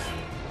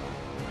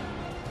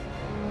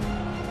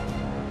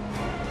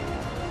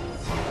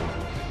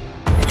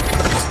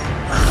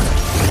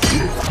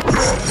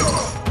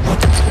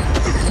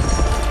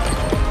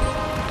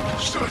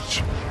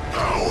 Such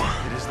power.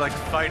 It is like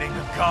fighting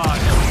a god.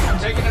 I'm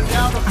taking him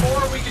down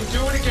before we can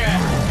do it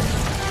again.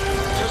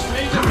 Just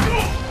need to...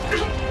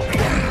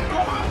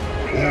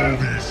 All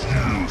these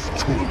years,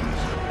 Tony,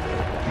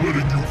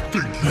 letting you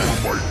think you were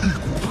my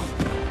equal.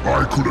 I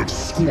could have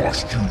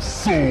squashed you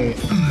so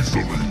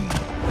easily.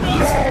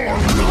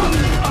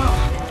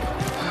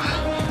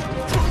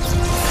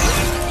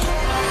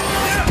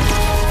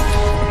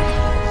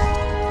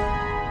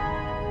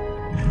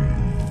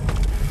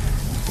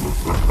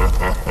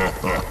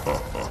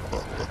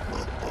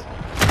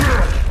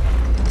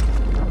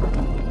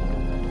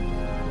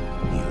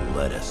 You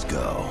let us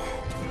go.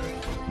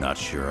 Not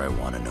sure I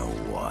want to know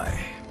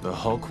why. The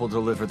Hulk will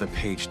deliver the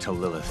page to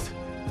Lilith,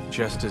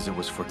 just as it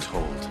was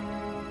foretold.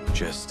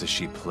 Just as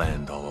she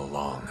planned all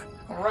along.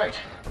 All right.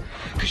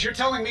 Because you're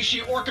telling me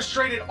she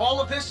orchestrated all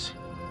of this?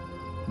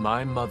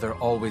 My mother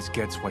always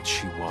gets what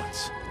she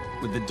wants.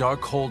 With the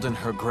Darkhold in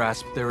her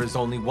grasp, there is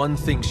only one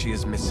thing she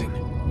is missing.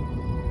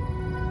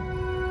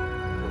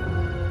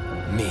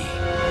 Me.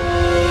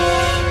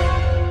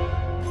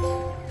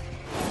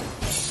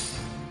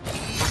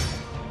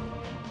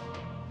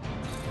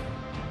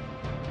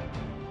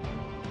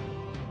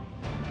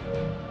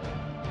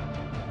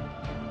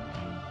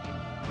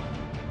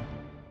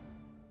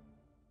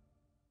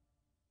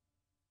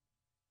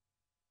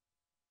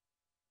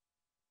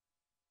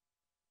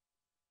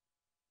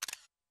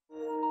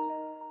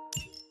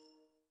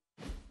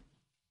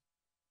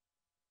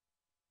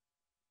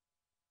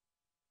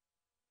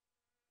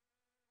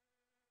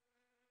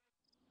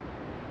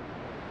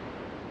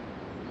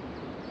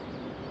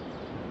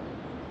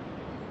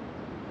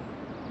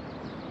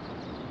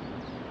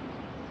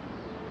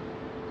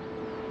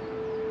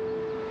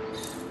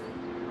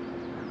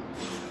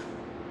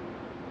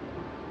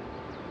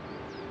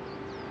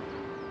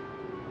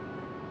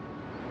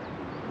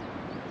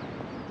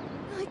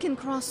 I can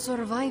cross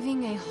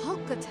surviving a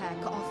Hulk attack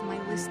off my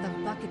list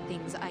of bucket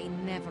things I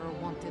never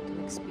wanted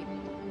to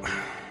experience.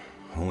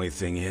 Only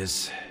thing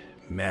is,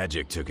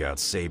 magic took out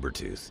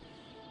Sabretooth.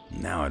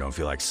 Now I don't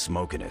feel like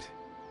smoking it.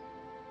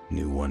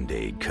 Knew one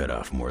day he'd cut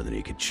off more than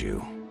he could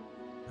chew.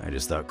 I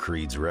just thought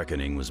Creed's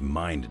reckoning was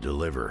mine to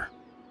deliver.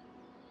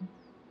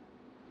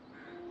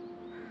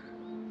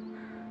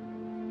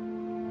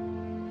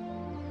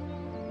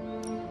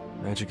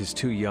 Magic is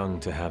too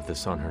young to have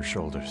this on her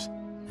shoulders.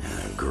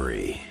 I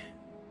agree.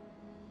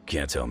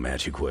 Can't tell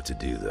Magic what to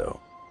do, though.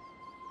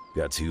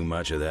 Got too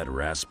much of that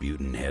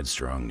Rasputin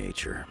headstrong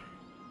nature.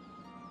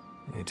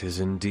 It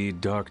is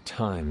indeed dark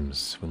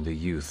times when the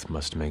youth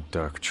must make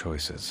dark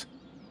choices.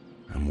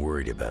 I'm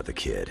worried about the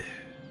kid.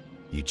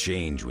 You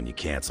change when you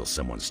cancel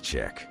someone's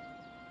check.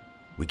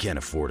 We can't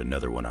afford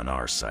another one on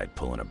our side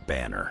pulling a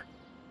Banner.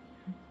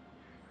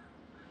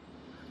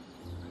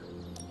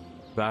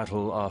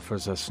 Battle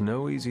offers us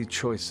no easy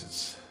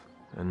choices,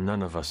 and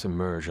none of us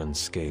emerge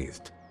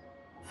unscathed.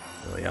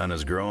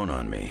 Liliana's growing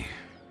on me.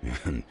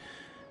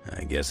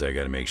 I guess I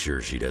gotta make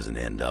sure she doesn't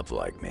end up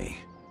like me.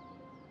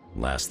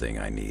 Last thing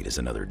I need is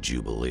another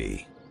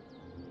Jubilee.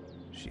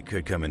 She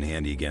could come in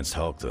handy against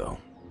Hulk, though.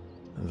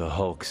 The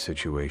Hulk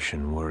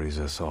situation worries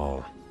us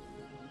all.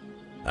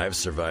 I've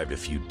survived a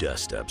few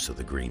dust-ups with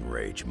the Green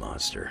Rage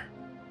monster.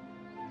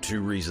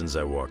 2 reasons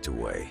I walked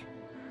away.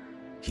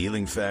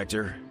 Healing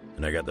factor,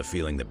 and I got the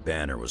feeling that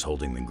Banner was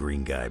holding the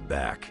green guy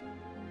back.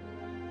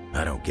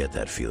 I don't get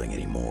that feeling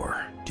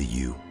anymore, do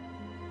you?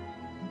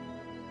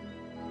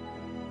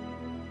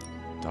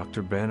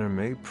 Dr. Banner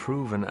may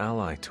prove an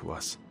ally to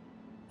us.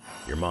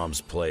 Your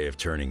mom's play of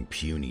turning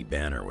puny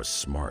Banner was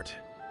smart.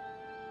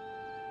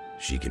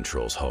 She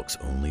controls Hulk's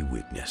only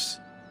weakness.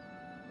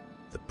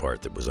 The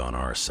part that was on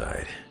our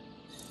side.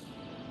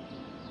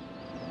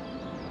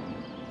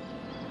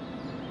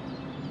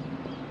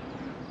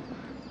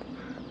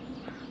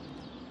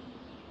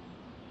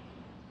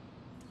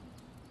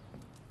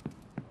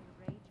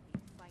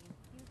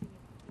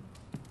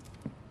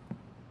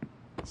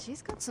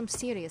 She's got some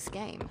serious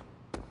game.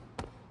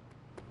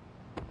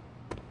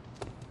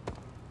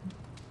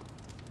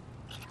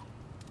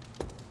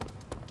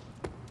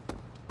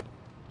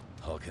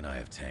 Hulk and I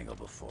have tangled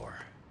before,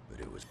 but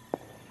it was...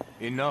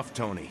 Enough,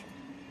 Tony.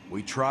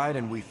 We tried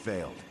and we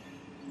failed.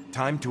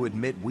 Time to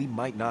admit we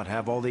might not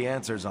have all the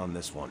answers on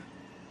this one.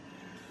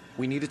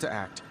 We needed to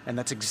act, and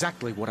that's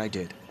exactly what I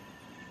did.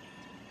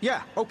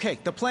 Yeah, okay,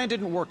 the plan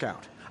didn't work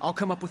out. I'll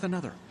come up with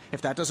another.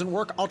 If that doesn't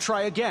work, I'll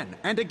try again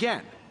and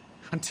again,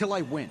 until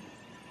I win.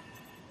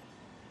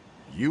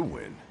 You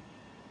win?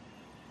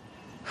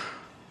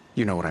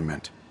 You know what I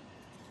meant.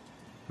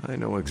 I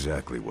know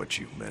exactly what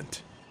you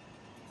meant.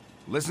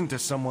 Listen to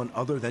someone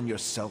other than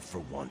yourself for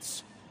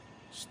once.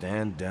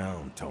 Stand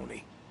down,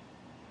 Tony.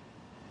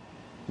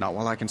 Not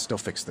while I can still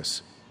fix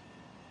this.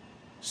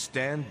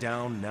 Stand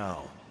down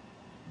now,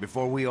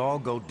 before we all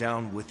go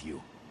down with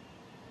you.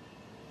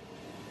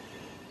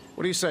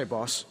 What do you say,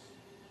 boss?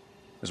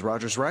 Is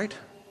Rogers right?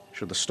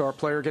 Should the star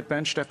player get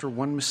benched after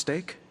one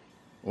mistake?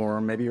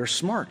 Or maybe you're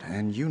smart,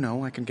 and you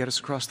know I can get us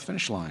across the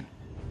finish line.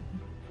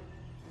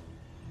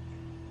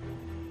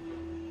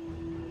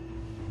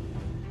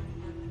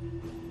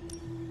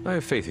 I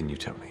have faith in you,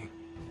 Tony.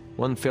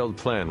 One failed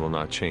plan will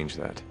not change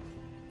that.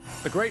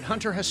 The great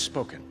hunter has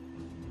spoken.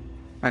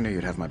 I knew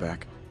you'd have my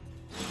back.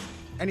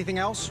 Anything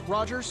else,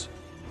 Rogers?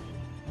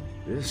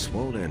 This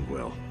won't end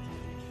well.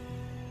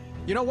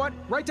 You know what?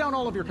 Write down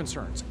all of your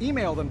concerns.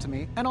 Email them to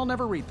me, and I'll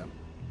never read them.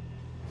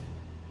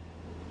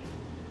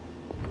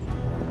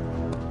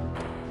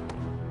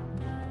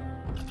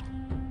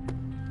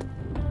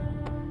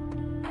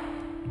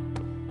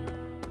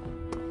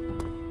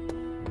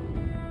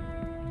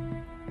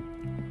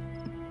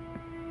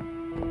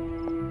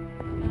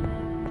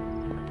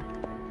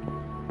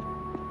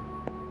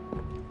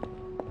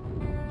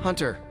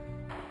 Hunter,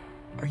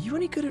 are you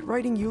any good at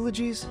writing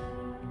eulogies?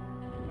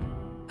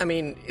 I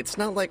mean, it's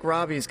not like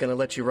Robbie's gonna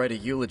let you write a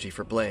eulogy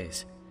for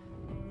Blaze.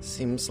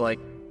 Seems like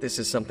this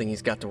is something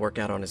he's got to work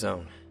out on his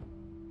own.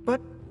 But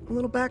a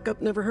little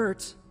backup never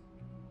hurts.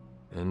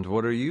 And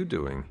what are you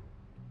doing?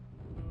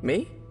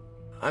 Me?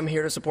 I'm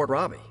here to support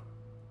Robbie.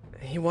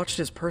 He watched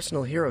his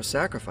personal hero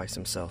sacrifice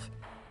himself.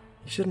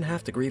 He shouldn't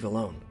have to grieve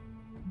alone.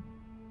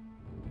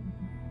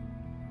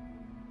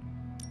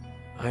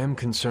 I am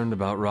concerned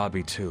about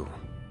Robbie, too.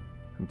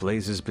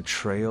 Blaze's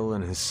betrayal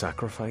and his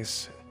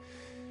sacrifice,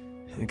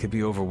 it could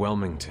be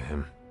overwhelming to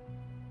him.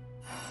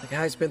 The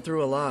guy's been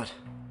through a lot.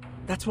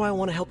 That's why I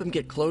want to help him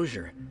get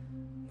closure.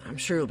 I'm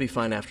sure he'll be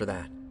fine after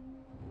that.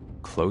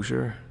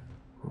 Closure?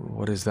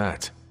 What is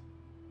that?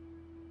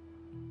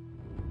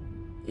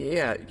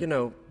 Yeah, you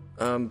know,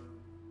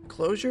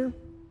 closure?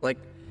 Like,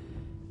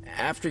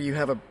 after you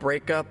have a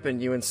breakup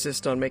and you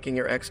insist on making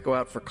your ex go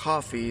out for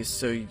coffee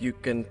so you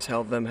can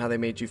tell them how they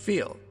made you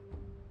feel.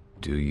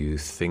 Do you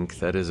think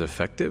that is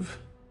effective?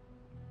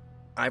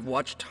 I've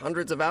watched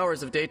hundreds of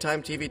hours of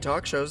daytime TV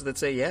talk shows that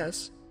say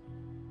yes.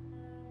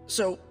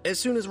 So, as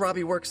soon as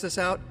Robbie works this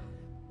out,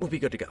 we'll be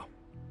good to go.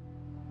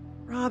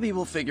 Robbie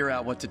will figure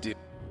out what to do.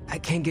 I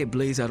can't get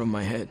Blaze out of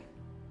my head.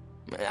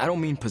 I don't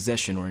mean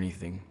possession or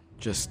anything,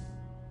 just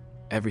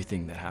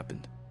everything that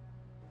happened.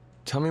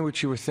 Tell me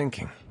what you were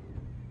thinking.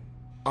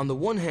 On the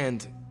one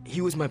hand, he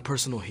was my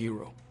personal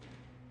hero.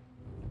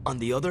 On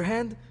the other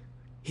hand,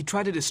 he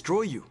tried to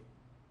destroy you.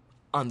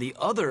 On the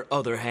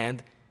other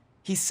hand,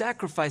 he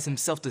sacrificed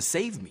himself to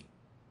save me.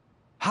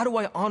 How do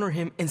I honor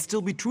him and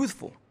still be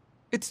truthful?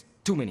 It's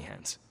too many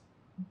hands.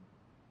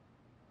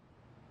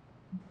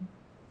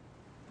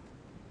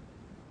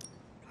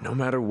 No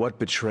matter what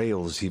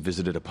betrayals he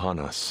visited upon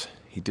us,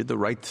 he did the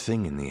right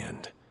thing in the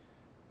end.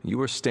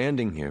 You are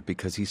standing here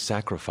because he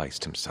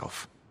sacrificed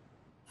himself.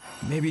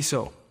 Maybe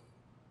so.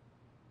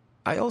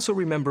 I also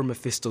remember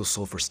Mephisto's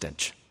sulfur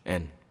stench,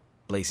 and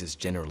Blaze's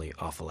generally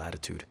awful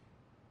attitude.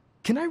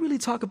 Can I really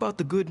talk about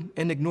the good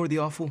and ignore the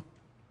awful?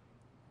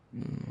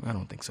 I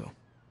don't think so.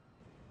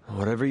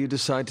 Whatever you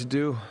decide to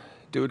do,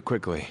 do it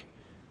quickly.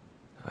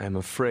 I am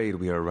afraid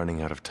we are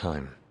running out of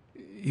time.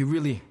 You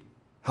really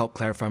helped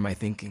clarify my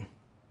thinking.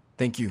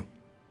 Thank you.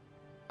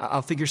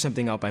 I'll figure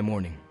something out by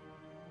morning.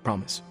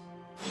 Promise.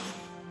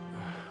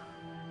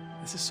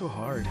 This is so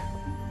hard.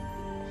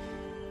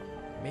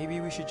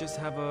 Maybe we should just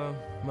have a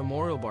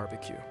memorial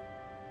barbecue.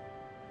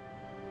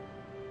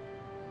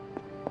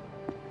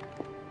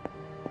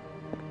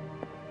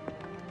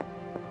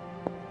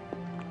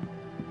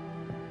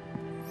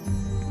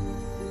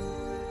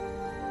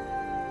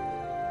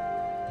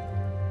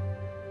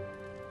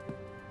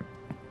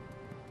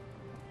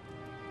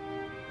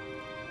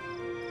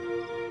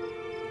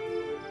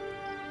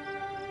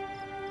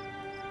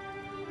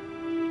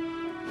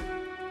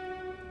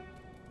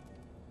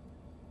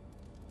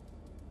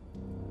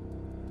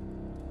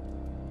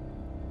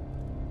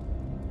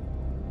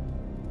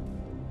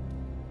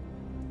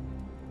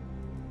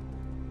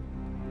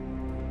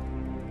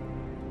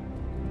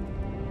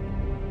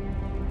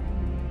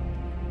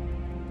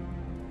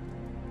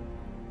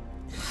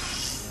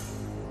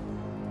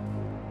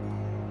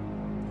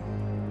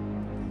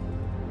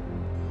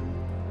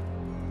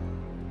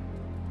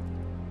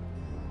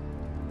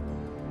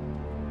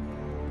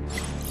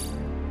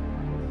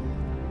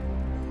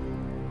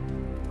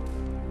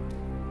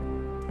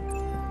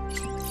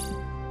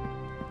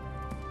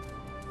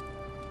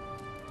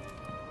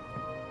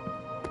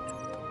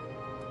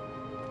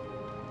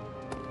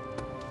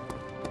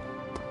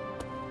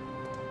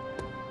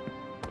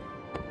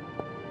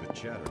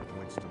 chatter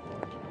points to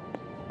what?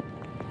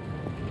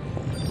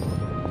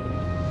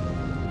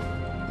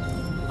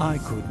 I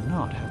could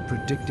not have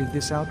predicted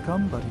this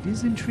outcome, but it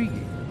is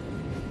intriguing.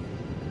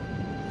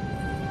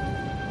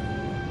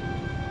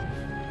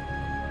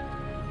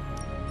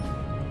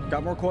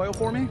 Got more coil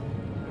for me?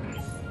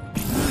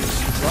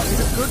 Brought me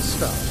the good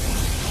stuff.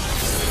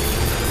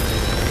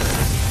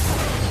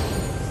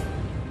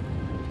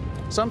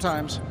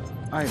 Sometimes,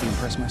 I even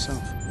impress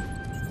myself.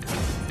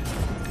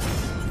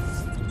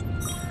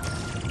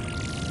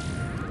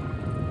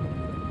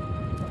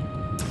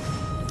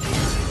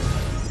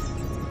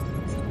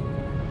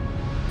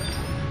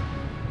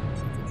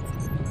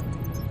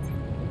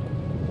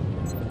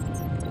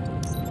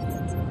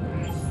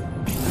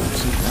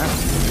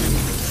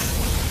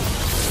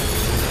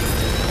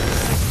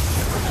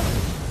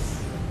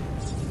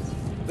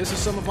 This is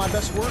some of my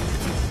best work.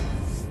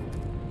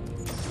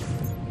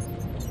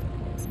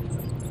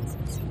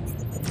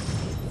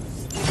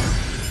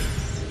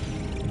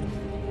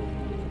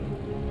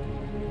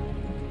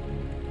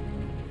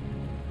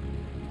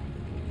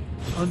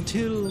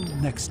 Until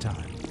next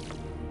time.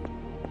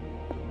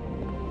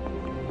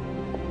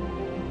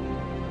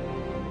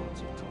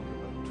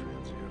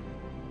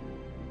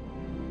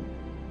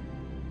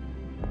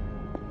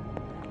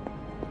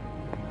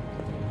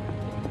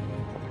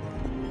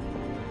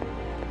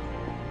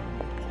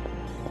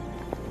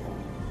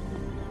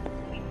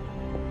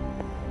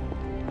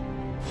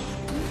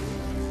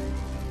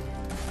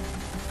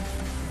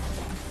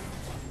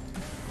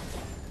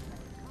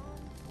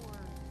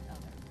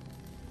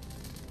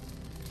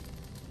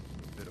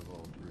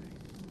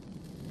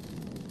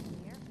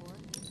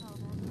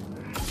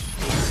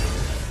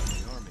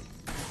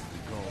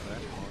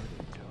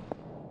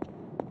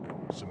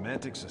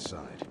 Semantics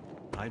aside,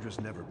 Hydra's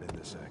never been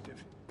this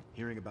active.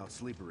 Hearing about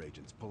sleeper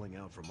agents pulling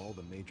out from all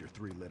the major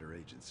three-letter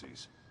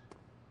agencies.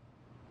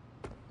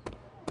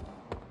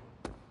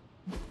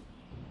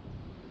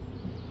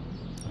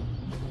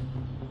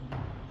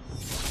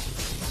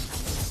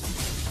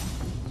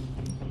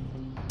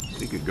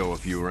 We could go a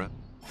few rounds.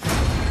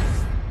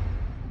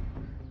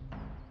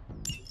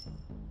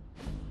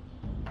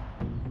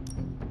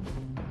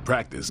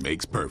 Practice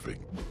makes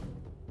perfect.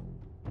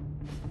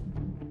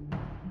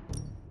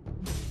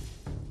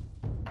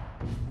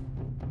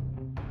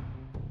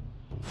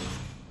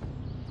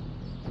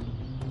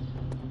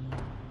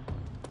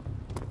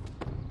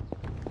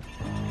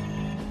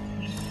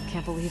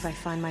 Can't believe I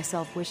find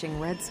myself wishing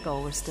Red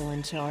Skull were still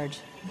in charge.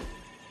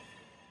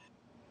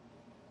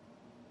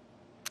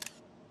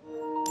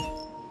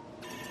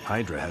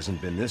 Hydra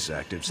hasn't been this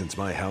active since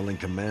my Howling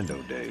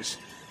Commando days.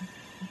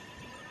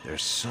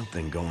 There's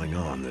something going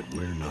on that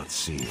we're not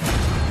seeing.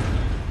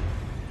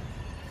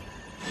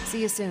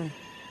 See you soon.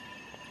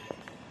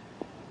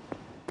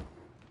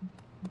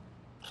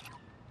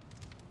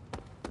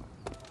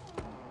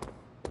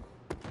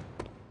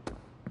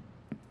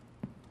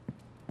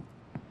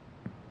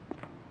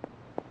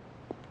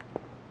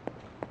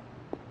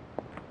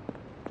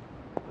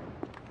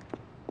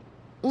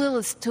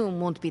 Lilith's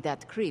tomb won't be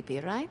that creepy,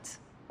 right?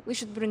 We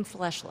should bring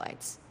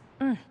flashlights.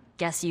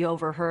 Guess you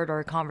overheard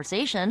our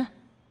conversation.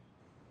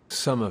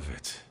 Some of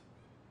it.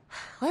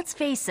 Let's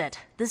face it,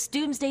 this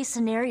doomsday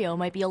scenario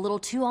might be a little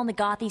too on the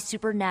gothy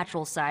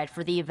supernatural side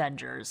for the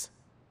Avengers.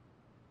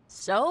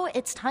 So,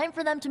 it's time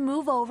for them to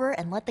move over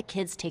and let the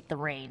kids take the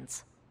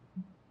reins.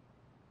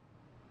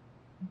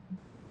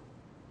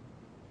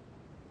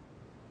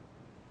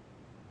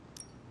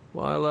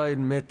 While I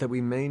admit that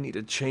we may need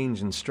a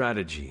change in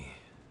strategy,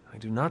 I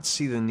do not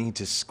see the need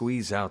to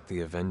squeeze out the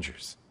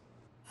Avengers.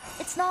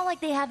 It's not like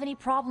they have any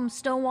problem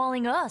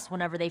stonewalling us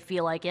whenever they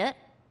feel like it.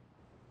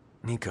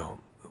 Nico,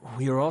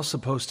 we are all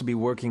supposed to be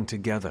working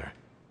together.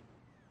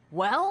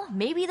 Well,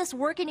 maybe this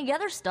working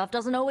together stuff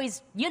doesn't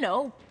always,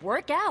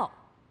 work out.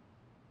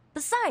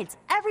 Besides,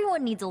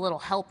 everyone needs a little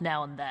help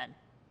now and then.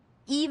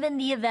 Even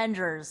the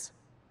Avengers.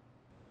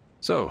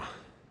 So,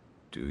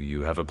 do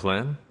you have a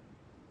plan?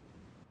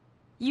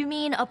 You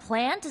mean a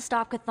plan to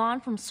stop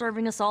Chthon from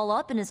serving us all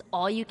up in his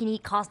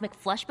all-you-can-eat cosmic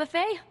flesh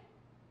buffet?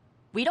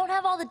 We don't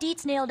have all the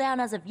deets nailed down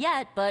as of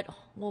yet, but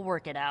we'll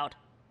work it out.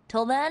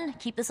 Till then,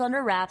 keep this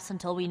under wraps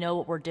until we know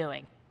what we're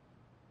doing.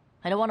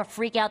 I don't want to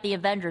freak out the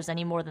Avengers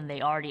any more than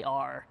they already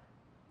are.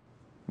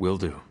 Will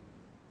do.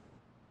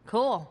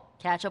 Cool.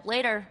 Catch up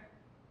later.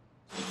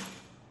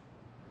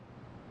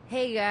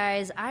 Hey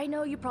guys, I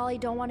know you probably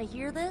don't want to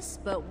hear this,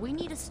 but we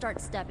need to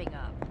start stepping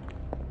up.